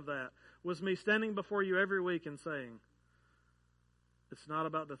 60% of that was me standing before you every week and saying, it's not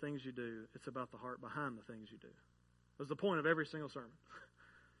about the things you do, it's about the heart behind the things you do. That's the point of every single sermon.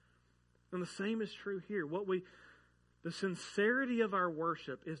 And the same is true here. The sincerity of our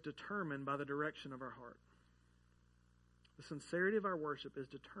worship is determined by the direction of our heart. The sincerity of our worship is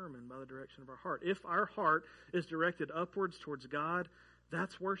determined by the direction of our heart. If our heart is directed upwards towards God,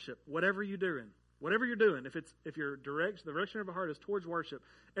 that's worship. Whatever you're doing, if your the direction of your heart is towards worship,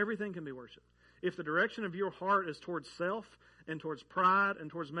 everything can be worship. If the direction of your heart is towards self and towards pride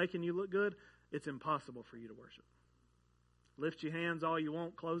and towards making you look good, it's impossible for you to worship. Lift your hands all you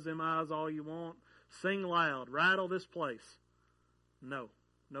want, close them eyes all you want, sing loud, rattle this place. No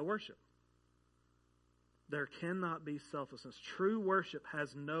worship. There cannot be selflessness. True worship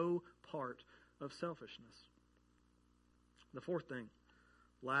has no part of selfishness. The fourth thing,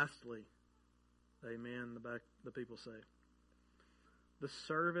 lastly, amen, the people say, the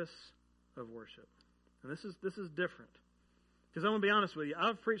service of worship. And this is different. Because I'm going to be honest with you,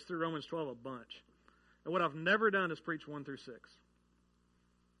 I've preached through Romans 12 a bunch. And what I've never done is preach 1 through 6.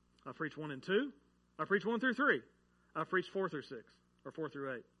 I've preached 1 and 2. I've preached 1 through 3. I've preached 4 through 6 or 4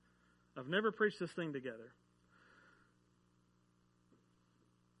 through 8. I've never preached this thing together.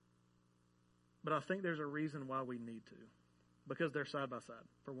 But I think there's a reason why we need to. Because they're side by side,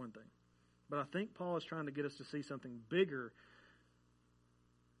 for one thing. But I think Paul is trying to get us to see something bigger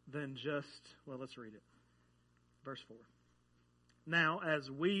than just, well, let's read it. Verse 4. Now,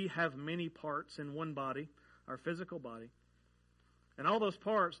 as we have many parts in one body, our physical body, and all those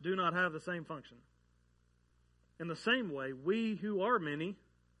parts do not have the same function. In the same way, we who are many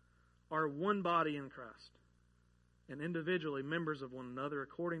are one body in Christ, and individually members of one another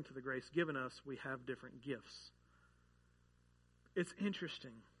according to the grace given us, we have different gifts. It's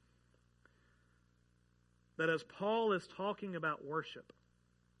interesting that as Paul is talking about worship,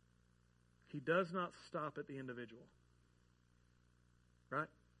 he does not stop at the individual. Right?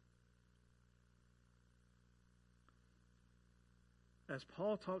 As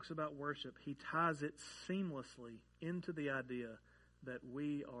Paul talks about worship, he ties it seamlessly into the idea that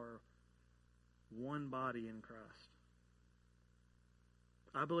we are one body in Christ.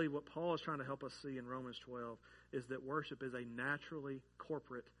 I believe what Paul is trying to help us see in Romans 12 is that worship is a naturally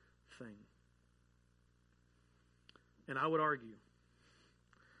corporate thing. And I would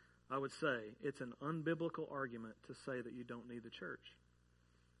say it's an unbiblical argument to say that you don't need the church.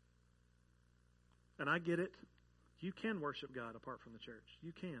 And I get it. You can worship God apart from the church.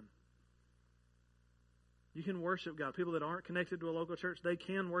 You can. You can worship God. People that aren't connected to a local church, they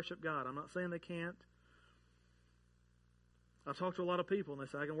can worship God. I'm not saying they can't. I talk to a lot of people and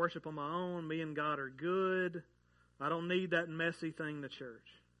they say, I can worship on my own. Me and God are good. I don't need that messy thing, the church.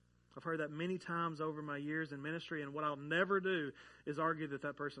 I've heard that many times over my years in ministry, and what I'll never do is argue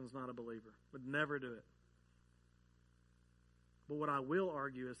that person's not a believer. Would never do it. But what I will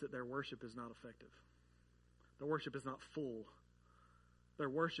argue is that their worship is not effective. Their worship is not full. Their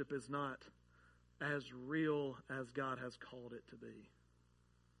worship is not as real as God has called it to be.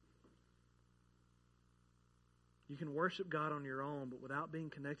 You can worship God on your own, but without being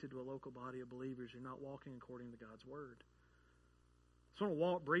connected to a local body of believers, you're not walking according to God's Word. So I want to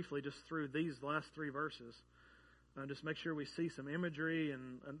walk briefly just through these last 3 verses. Just make sure we see some imagery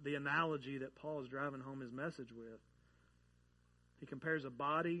and the analogy that Paul is driving home his message with. He compares a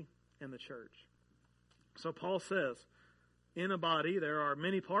body and the church. So Paul says, in a body there are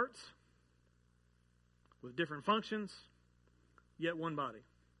many parts with different functions, yet one body.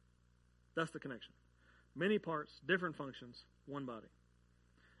 That's the connection. Many parts, different functions, one body.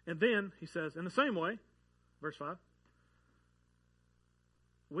 And then he says, in the same way, verse 5,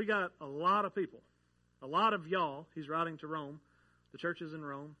 we got a lot of people, a lot of y'all. He's writing to Rome. The church is in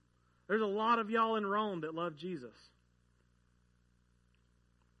Rome. There's a lot of y'all in Rome that love Jesus.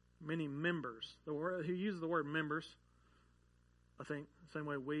 Many members. He uses the word members. I think the same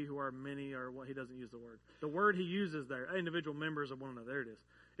way we who are many are what he doesn't use the word. The word he uses there, individual members of one another. There it is.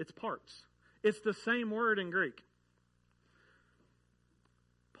 It's parts. It's the same word in Greek.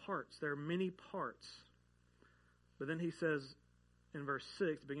 Parts. There are many parts. But then he says in verse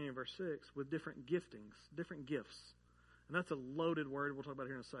 6, beginning of verse 6, with different giftings, different gifts. And that's a loaded word we'll talk about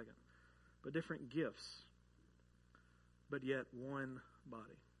here in a second. But different gifts. But yet one body.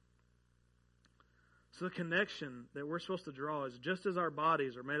 So the connection that we're supposed to draw is just as our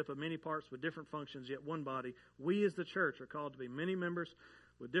bodies are made up of many parts with different functions, yet one body, we as the church are called to be many members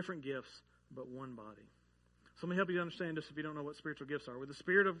with different gifts, but one body. So let me help you understand this if you don't know what spiritual gifts are. With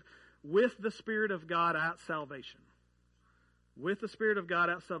the Spirit of God at salvation. With the Spirit of God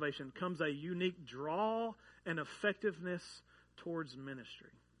at salvation comes a unique draw and effectiveness towards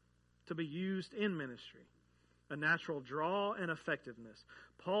ministry. to be used in ministry, a natural draw and effectiveness.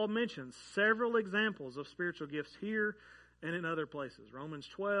 Paul mentions several examples of spiritual gifts here and in other places. Romans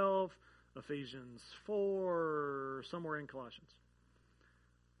 12, Ephesians 4, somewhere in Colossians.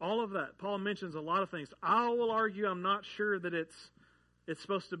 All of that. Paul mentions a lot of things. I will argue I'm not sure that it's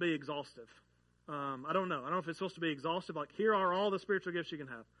supposed to be exhaustive. I don't know. I don't know if it's supposed to be exhaustive, like here are all the spiritual gifts you can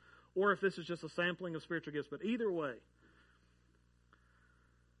have, or if this is just a sampling of spiritual gifts. But either way,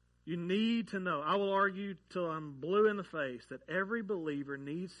 you need to know. I will argue till I'm blue in the face that every believer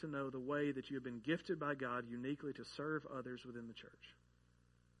needs to know the way that you have been gifted by God uniquely to serve others within the church.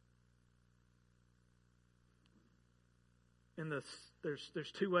 And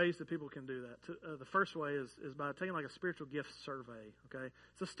there's two ways that people can do that. The first way is by taking like a spiritual gift survey. Okay,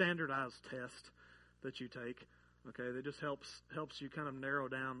 it's a standardized test that you take. Okay, that just helps you kind of narrow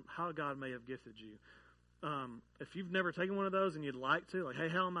down how God may have gifted you. If you've never taken one of those and you'd like to, like, hey,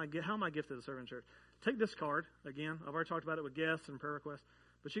 how am I gifted to serve in church? Take this card. Again, I've already talked about it with guests and prayer requests.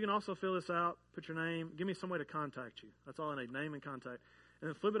 But you can also fill this out, put your name, give me some way to contact you. That's all I need, name and contact. And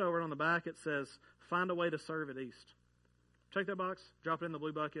then flip it over, and on the back it says, find a way to serve at East. Check that box, drop it in the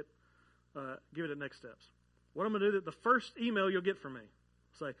blue bucket, give it at next steps. What I'm going to do, the first email you'll get from me,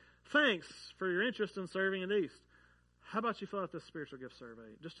 say, thanks for your interest in serving at East. How about you fill out this spiritual gift survey,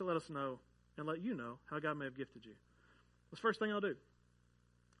 just to let us know and let you know how God may have gifted you. That's the first thing I'll do.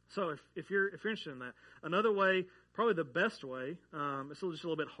 So if you're interested in that. Another way, probably the best way, it's just a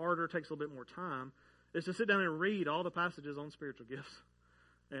little bit harder, takes a little bit more time, is to sit down and read all the passages on spiritual gifts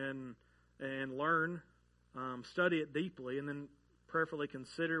and learn, study it deeply, and then prayerfully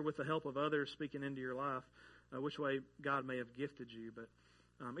consider with the help of others speaking into your life which way God may have gifted you. But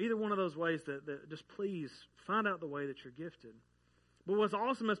either one of those ways, that just please find out the way that you're gifted. But what's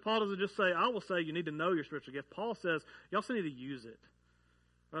awesome is Paul doesn't just say, I will say you need to know your spiritual gift. Paul says you also need to use it.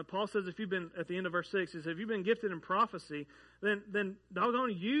 Paul says if you've been, at the end of verse 6, he says if you've been gifted in prophecy, then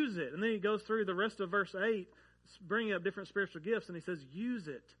doggone use it. And then he goes through the rest of verse 8, bringing up different spiritual gifts, and he says use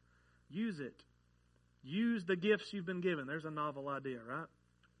it. Use it. Use the gifts you've been given. There's a novel idea, right?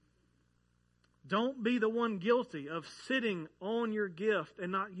 Don't be the one guilty of sitting on your gift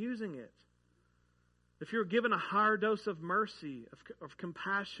and not using it. If you're given a higher dose of mercy, of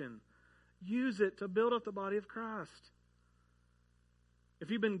compassion, use it to build up the body of Christ.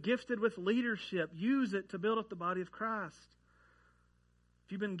 If you've been gifted with leadership, use it to build up the body of Christ.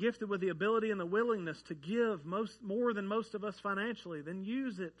 If you've been gifted with the ability and the willingness to give more than most of us financially, then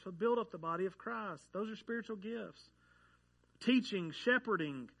use it to build up the body of Christ. Those are spiritual gifts. Teaching,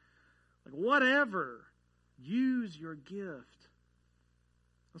 shepherding, like whatever, use your gift.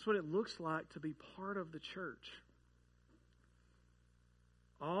 That's what it looks like to be part of the church.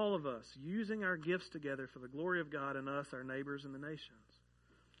 All of us using our gifts together for the glory of God and us, our neighbors, and the nations.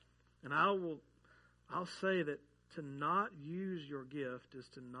 And I'll say that to not use your gift is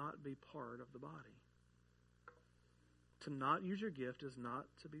to not be part of the body. To not use your gift is not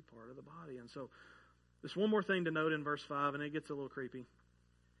to be part of the body. And so, there's one more thing to note in verse 5, and it gets a little creepy.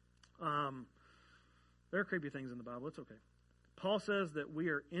 There are creepy things in the Bible. It's okay. Paul says that we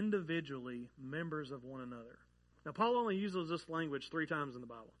are individually members of one another. Now, Paul only uses this language 3 times in the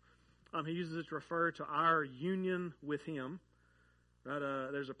Bible. He uses it to refer to our union with Him. Right?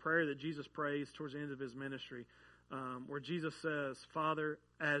 There's a prayer that Jesus prays towards the end of His ministry where Jesus says, Father,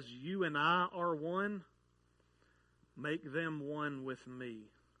 as you and I are one, make them one with me.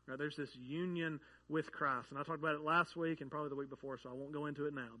 Right? There's this union with Christ. And I talked about it last week and probably the week before, so I won't go into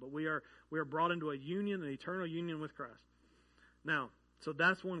it now. But we are brought into a union, an eternal union with Christ. Now, so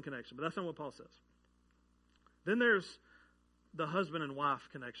that's one connection, but that's not what Paul says. Then there's the husband and wife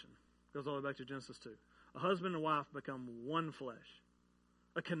connection. Goes all the way back to Genesis 2. A husband and wife become one flesh.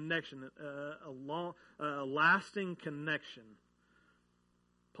 A connection, a lasting connection.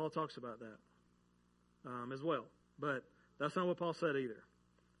 Paul talks about that as well. But that's not what Paul said either.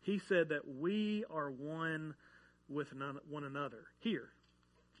 He said that we are one with one another here,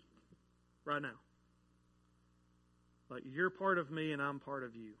 right now. Like you're part of me and I'm part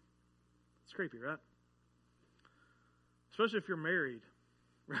of you. It's creepy, right? Especially if you're married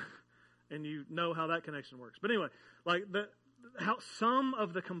and you know how that connection works. But anyway, like how some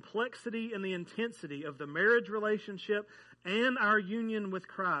of the complexity and the intensity of the marriage relationship and our union with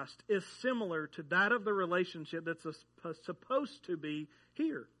Christ is similar to that of the relationship that's supposed to be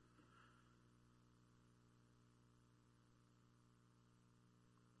here.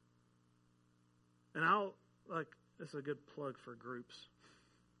 And it's a good plug for groups.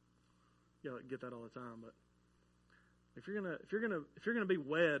 You get that all the time, but if you're gonna be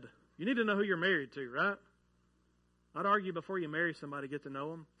wed, you need to know who you're married to, right? I'd argue before you marry somebody, get to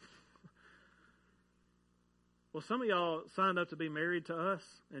know them. Well, some of y'all signed up to be married to us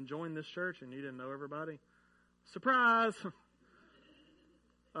and joined this church, and you didn't know everybody. Surprise!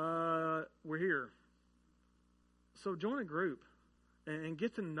 We're here. So join a group and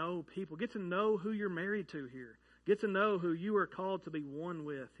get to know people. Get to know who you're married to here. Get to know who you are called to be one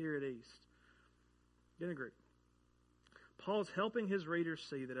with here at East. Get in a group. Paul's helping his readers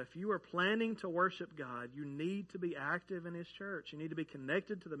see that if you are planning to worship God, you need to be active in His church. You need to be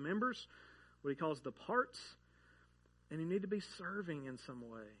connected to the members, what he calls the parts, and you need to be serving in some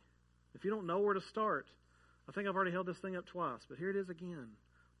way. If you don't know where to start, I think I've already held this thing up twice, but here it is again.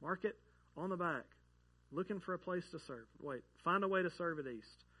 Mark it on the back. Looking for a place to serve. Wait, find a way to serve at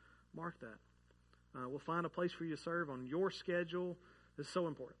East. Mark that. We'll find a place for you to serve on your schedule. It's so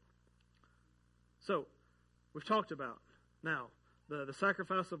important. So, we've talked about now the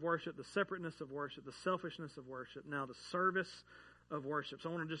sacrifice of worship, the separateness of worship, the selfishness of worship, now the service of worship. So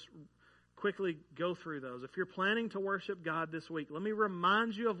I want to just quickly go through those. If you're planning to worship God this week, let me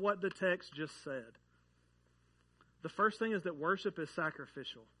remind you of what the text just said. The first thing is that worship is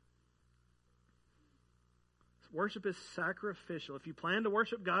sacrificial. Worship is sacrificial. If you plan to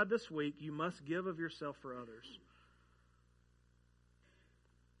worship God this week, you must give of yourself for others.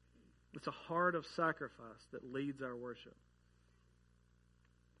 It's a heart of sacrifice that leads our worship.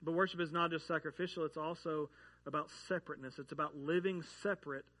 But worship is not just sacrificial, it's also about separateness. It's about living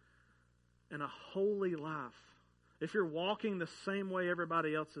separate in a holy life. If you're walking the same way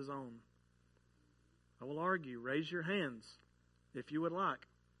everybody else is on, I will argue, raise your hands if you would like.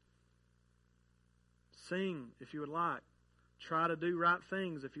 Sing if you would like. Try to do right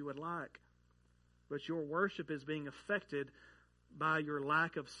things if you would like. But your worship is being affected by your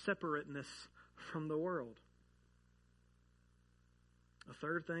lack of separateness from the world. A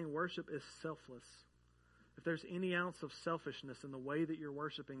third thing, worship is selfless. If there's any ounce of selfishness in the way that you're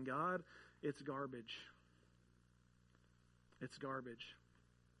worshiping God, it's garbage. It's garbage.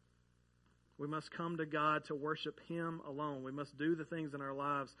 We must come to God to worship Him alone. We must do the things in our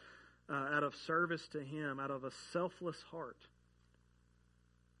lives out of service to Him, out of a selfless heart.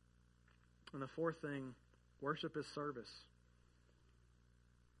 And the fourth thing, worship is service.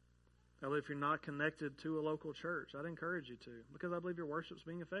 I believe if you're not connected to a local church, I'd encourage you to, because I believe your worship's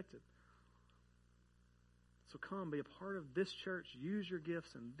being affected. So come, be a part of this church. Use your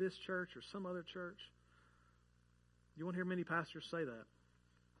gifts in this church or some other church. You won't hear many pastors say that.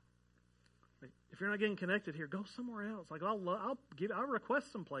 Like, if you're not getting connected here, go somewhere else. Like I'll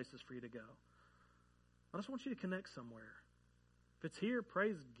request some places for you to go. I just want you to connect somewhere. If it's here,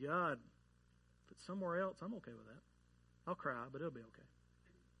 praise God. If it's somewhere else, I'm okay with that. I'll cry, but it'll be okay.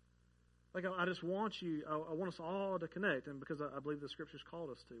 Like, I just want you, I want us all to connect, and because I believe the Scriptures called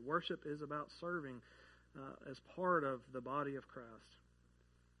us to. Worship is about serving as part of the body of Christ.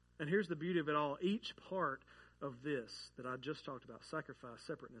 And here's the beauty of it all. Each part of this that I just talked about, sacrifice,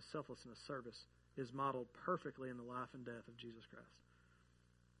 separateness, selflessness, service, is modeled perfectly in the life and death of Jesus Christ.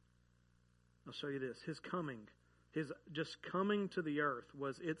 I'll show you this. His just coming to the earth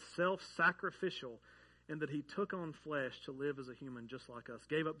was itself sacrificial, in that He took on flesh to live as a human just like us.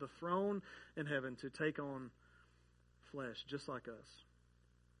 Gave up the throne in heaven to take on flesh just like us.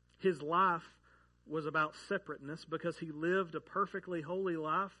 His life was about separateness because He lived a perfectly holy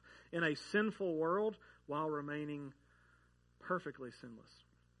life in a sinful world while remaining perfectly sinless.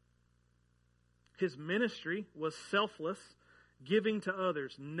 His ministry was selfless, giving to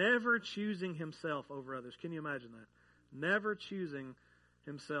others, never choosing Himself over others. Can you imagine that? Never choosing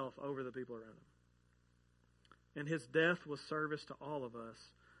Himself over the people around Him. And His death was service to all of us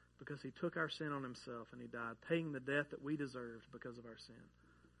because He took our sin on Himself and He died, paying the death that we deserved because of our sin.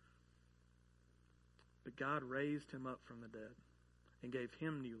 But God raised Him up from the dead and gave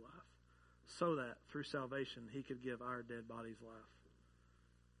Him new life so that through salvation He could give our dead bodies life.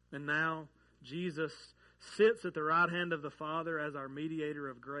 And now Jesus sits at the right hand of the Father as our mediator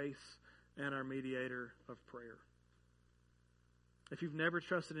of grace and our mediator of prayer. If you've never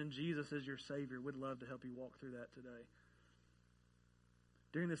trusted in Jesus as your Savior, we'd love to help you walk through that today.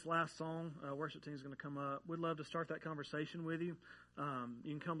 During this last song, worship team is going to come up. We'd love to start that conversation with you.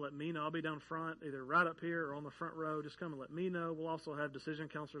 You can come let me know. I'll be down front, either right up here or on the front row. Just come and let me know. We'll also have decision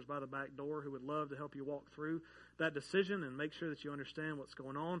counselors by the back door who would love to help you walk through that decision and make sure that you understand what's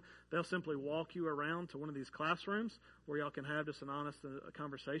going on. They'll simply walk you around to one of these classrooms where y'all can have just an honest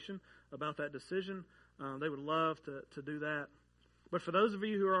conversation about that decision. They would love to do that. But for those of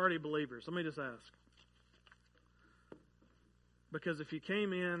you who are already believers, let me just ask. Because if you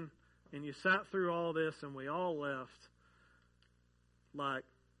came in and you sat through all this and we all left, like,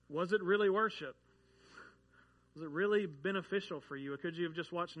 was it really worship? Was it really beneficial for you? Or could you have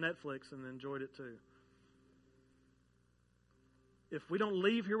just watched Netflix and enjoyed it too? if we don't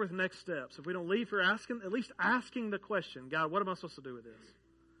leave here with next steps, if we don't leave here at least asking the question, God, what am I supposed to do with this?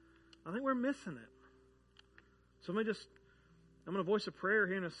 I think we're missing it. So I'm going to voice a prayer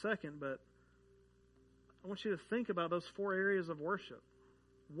here in a second, but I want you to think about those 4 areas of worship.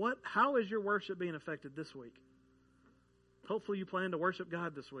 How is your worship being affected this week? Hopefully you plan to worship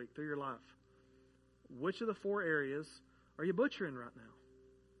God this week through your life. Which of the 4 areas are you butchering right now?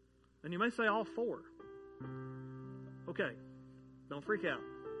 And you may say all 4. Okay, don't freak out.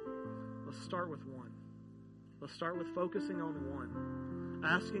 Let's start with 1. Let's start with focusing on 1.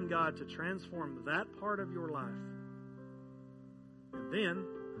 Asking God to transform that part of your life. And then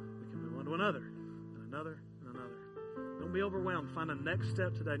we can move on to another, and another, and another. Don't be overwhelmed. Find a next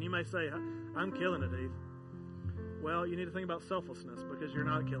step today. And you may say, I'm killing it, Eve. Well, you need to think about selflessness because you're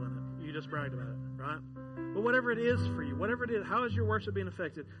not killing it. You just bragged about it, right? But whatever it is for you, whatever it is, how is your worship being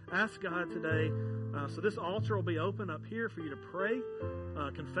affected? Ask God today. So this altar will be open up here for you to pray.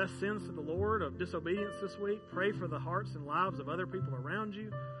 Confess sins to the Lord of disobedience this week. Pray for the hearts and lives of other people around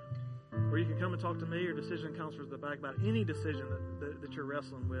you. Or you can come and talk to me or decision counselors at the back about any decision that you're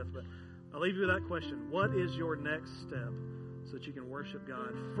wrestling with. But I'll leave you with that question. What is your next step so that you can worship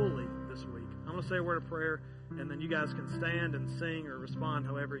God fully this week? I'm going to say a word of prayer, and then you guys can stand and sing or respond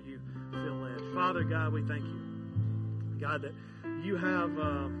however you feel led. Father God, we thank you, God, that you have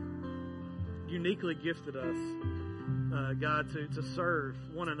uniquely gifted us, God, to serve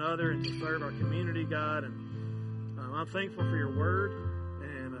one another and to serve our community, God. And I'm thankful for your word.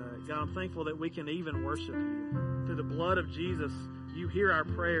 And God, I'm thankful that we can even worship you. Through the blood of Jesus, you hear our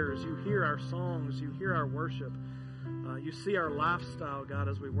prayers, you hear our songs, you hear our worship. You see our lifestyle, God,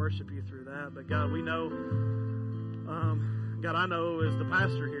 as we worship you through that. But God, we know, God, I know as the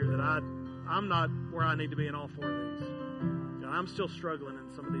pastor here that I'm not where I need to be in all 4 of these. God, I'm still struggling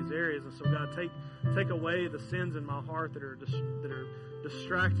in some of these areas. And so, God, take away the sins in my heart that are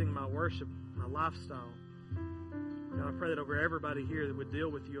distracting my worship, my lifestyle. God, I pray that over everybody here that would deal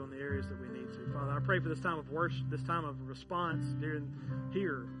with you on the areas that we need to. Father, I pray for this time of worship, this time of response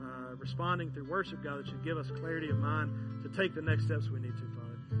here, responding through worship, God, that you'd give us clarity of mind to take the next steps we need to,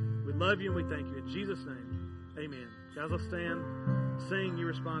 Father. We love you and we thank you. In Jesus' name, amen. Guys, let's stand, sing, you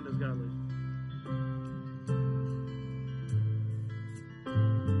respond as God leads.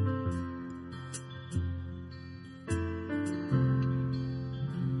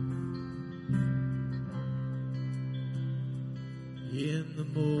 In the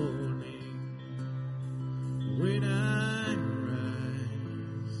morning, when I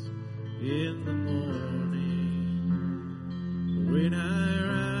rise, in the morning, when I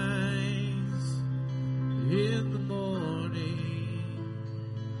rise, in the morning,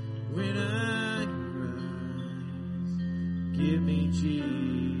 when I rise, give me Jesus,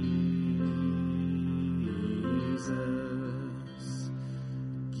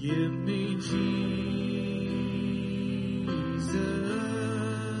 give me Jesus.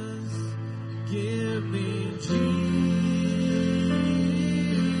 Give me Jesus,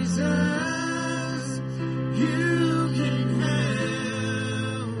 you can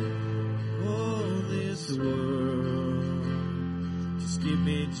have all this world. Just give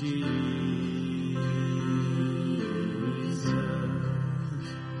me Jesus.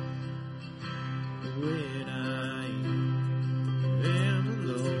 When I am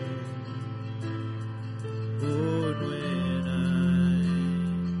alone, Lord, when I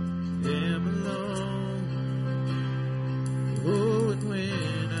am alone, oh, and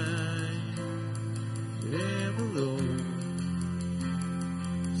when I am alone,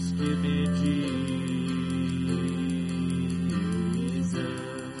 just give me Jesus,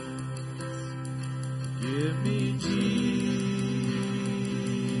 give me Jesus,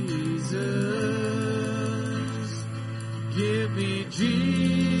 give me Jesus,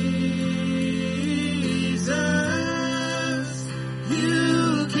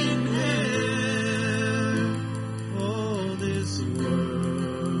 you can have all this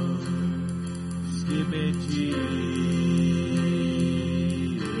world. Just give me Jesus.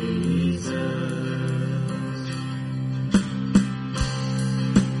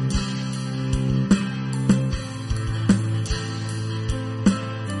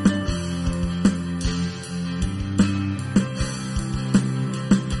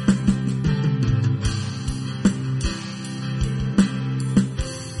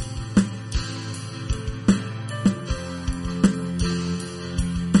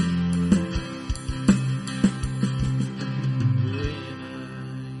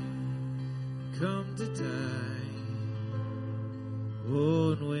 Come to die,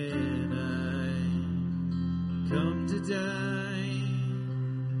 oh, and when I come to die,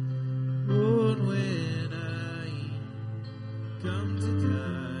 oh, and when I come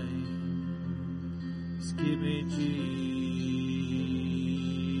give me Jesus.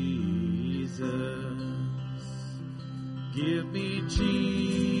 Give me Jesus.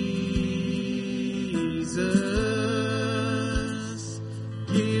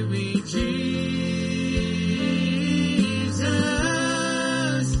 Give me Jesus.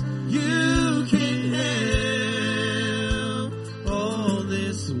 You can have all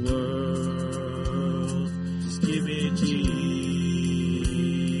this world. Just give me Jesus.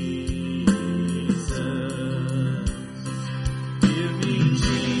 Give me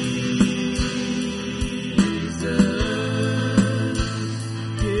Jesus.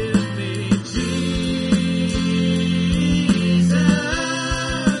 Give me Jesus.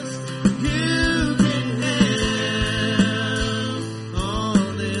 You can have all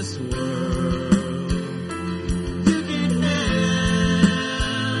this world. You can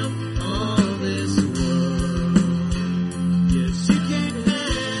have all this world. Yes, you can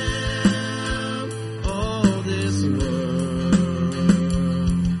have all this world.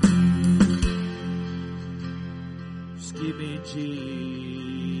 Just give me Jesus.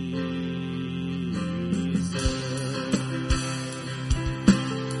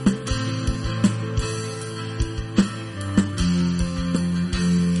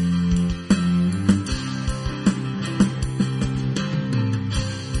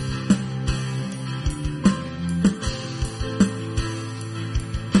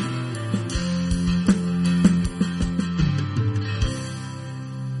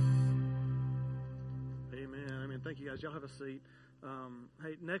 Amen. Thank you, guys. Y'all have a seat.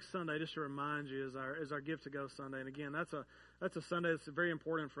 Hey, next Sunday, just to remind you, is our Give to Go Sunday. And again, that's a Sunday that's very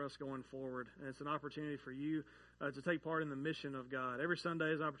important for us going forward. And it's an opportunity for you to take part in the mission of God. Every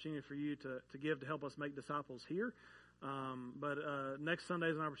Sunday is an opportunity for you to give to help us make disciples here. But next Sunday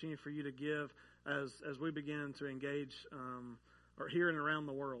is an opportunity for you to give as we begin to engage or here and around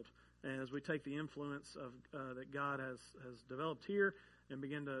the world. And as we take the influence of that God has developed here and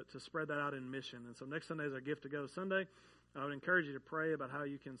begin to spread that out in mission. And so next Sunday is our Gift to Go Sunday. I would encourage you to pray about how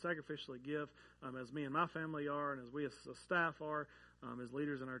you can sacrificially give as me and my family are and as we as a staff are, as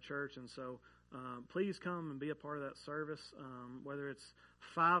leaders in our church. And so please come and be a part of that service, whether it's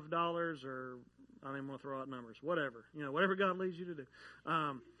 $5 or I don't even want to throw out numbers, whatever God leads you to do.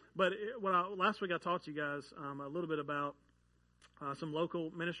 Last week I talked to you guys a little bit about some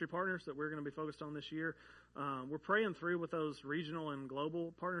local ministry partners that we're going to be focused on this year. We're praying through what those regional and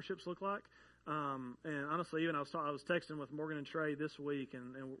global partnerships look like. And honestly, even I was texting with Morgan and Trey this week,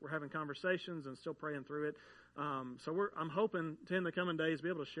 and we're having conversations and still praying through it. So I'm hoping to in the coming days be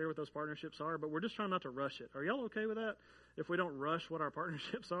able to share what those partnerships are, but we're just trying not to rush it. Are y'all okay with that? If we don't rush what our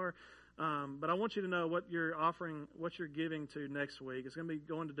partnerships are? But I want you to know what you're offering, what you're giving to next week. It's going to be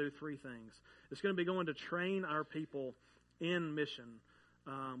going to do three things. It's going to be going to train our people in mission.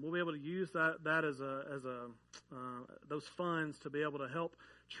 We'll be able to use that as those funds to be able to help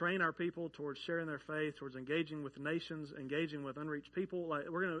train our people towards sharing their faith, towards engaging with nations, engaging with unreached people.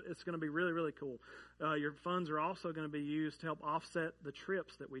 It's going to be really, really cool. Your funds are also going to be used to help offset the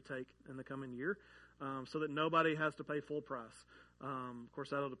trips that we take in the coming year, so that nobody has to pay full price. Of course,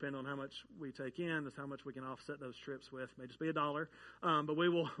 that'll depend on how much we take in. That's how much we can offset those trips with. It may just be $1, but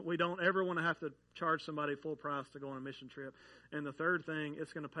we don't ever want to have to charge somebody full price to go on a mission trip. And the third thing,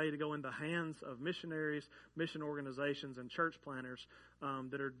 it's going to pay to go in the hands of missionaries, mission organizations, and church planners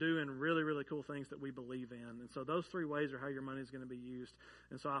that are doing really, really cool things that we believe in. And so those three ways are how your money is going to be used.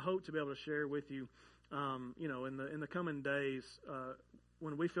 And so I hope to be able to share with you, in the coming days,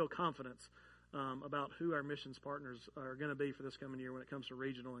 when we feel confidence about who our missions partners are going to be for this coming year when it comes to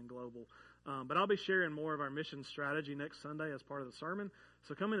regional and global. But I'll be sharing more of our mission strategy next Sunday as part of the sermon.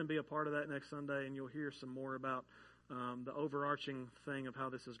 So come in and be a part of that next Sunday, and you'll hear some more about the overarching thing of how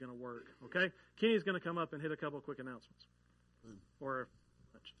this is going to work. Okay? Kenny's going to come up and hit a couple of quick announcements. Or a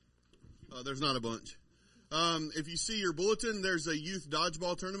bunch. There's not a bunch. If you see your bulletin, there's a youth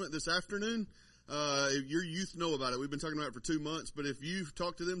dodgeball tournament this afternoon. Your youth know about it. We've been talking about it for 2 months, but if you've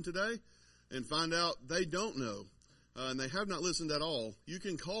talked to them today and find out they don't know, and they have not listened at all, you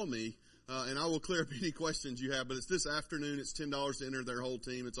can call me, and I will clear up any questions you have. But it's this afternoon. It's $10 to enter their whole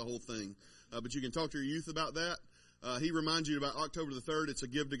team. It's a whole thing. But you can talk to your youth about that. He reminds you about October the 3rd. It's a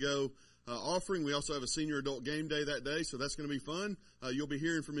give-to-go offering. We also have a senior adult game day that day, so that's going to be fun. You'll be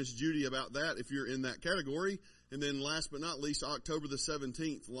hearing from Miss Judy about that if you're in that category. And then last but not least, October the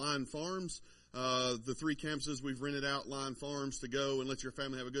 17th, Lion Farms. The 3 campuses we've rented out Lion Farms to go and let your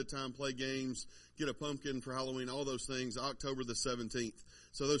family have a good time, play games, get a pumpkin for Halloween, all those things, October the 17th.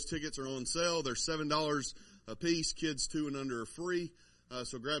 So those tickets are on sale. They're $7 a piece. Kids 2 and under are free.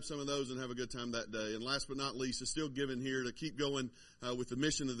 So grab some of those and have a good time that day. And last but not least, is still giving here to keep going with the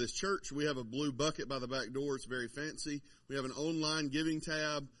mission of this church. We have a blue bucket by the back door. It's very fancy. We have an online giving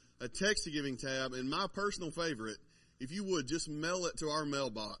tab, a text to giving tab, and my personal favorite, if you would, just mail it to our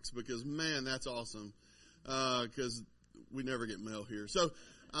mailbox because, man, that's awesome because we never get mail here. So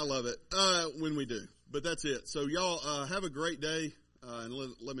I love it when we do. But that's it. So y'all have a great day, and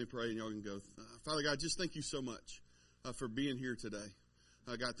let me pray, and y'all can go. Father God, just thank you so much for being here today.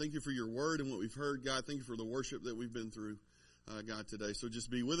 God, thank you for your word and what we've heard. God, thank you for the worship that we've been through, God, today. So just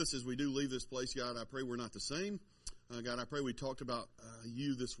be with us as we do leave this place, God. I pray we're not the same. God, I pray we talked about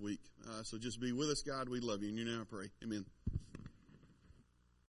you this week. So just be with us, God. We love you. In your name I pray. Amen.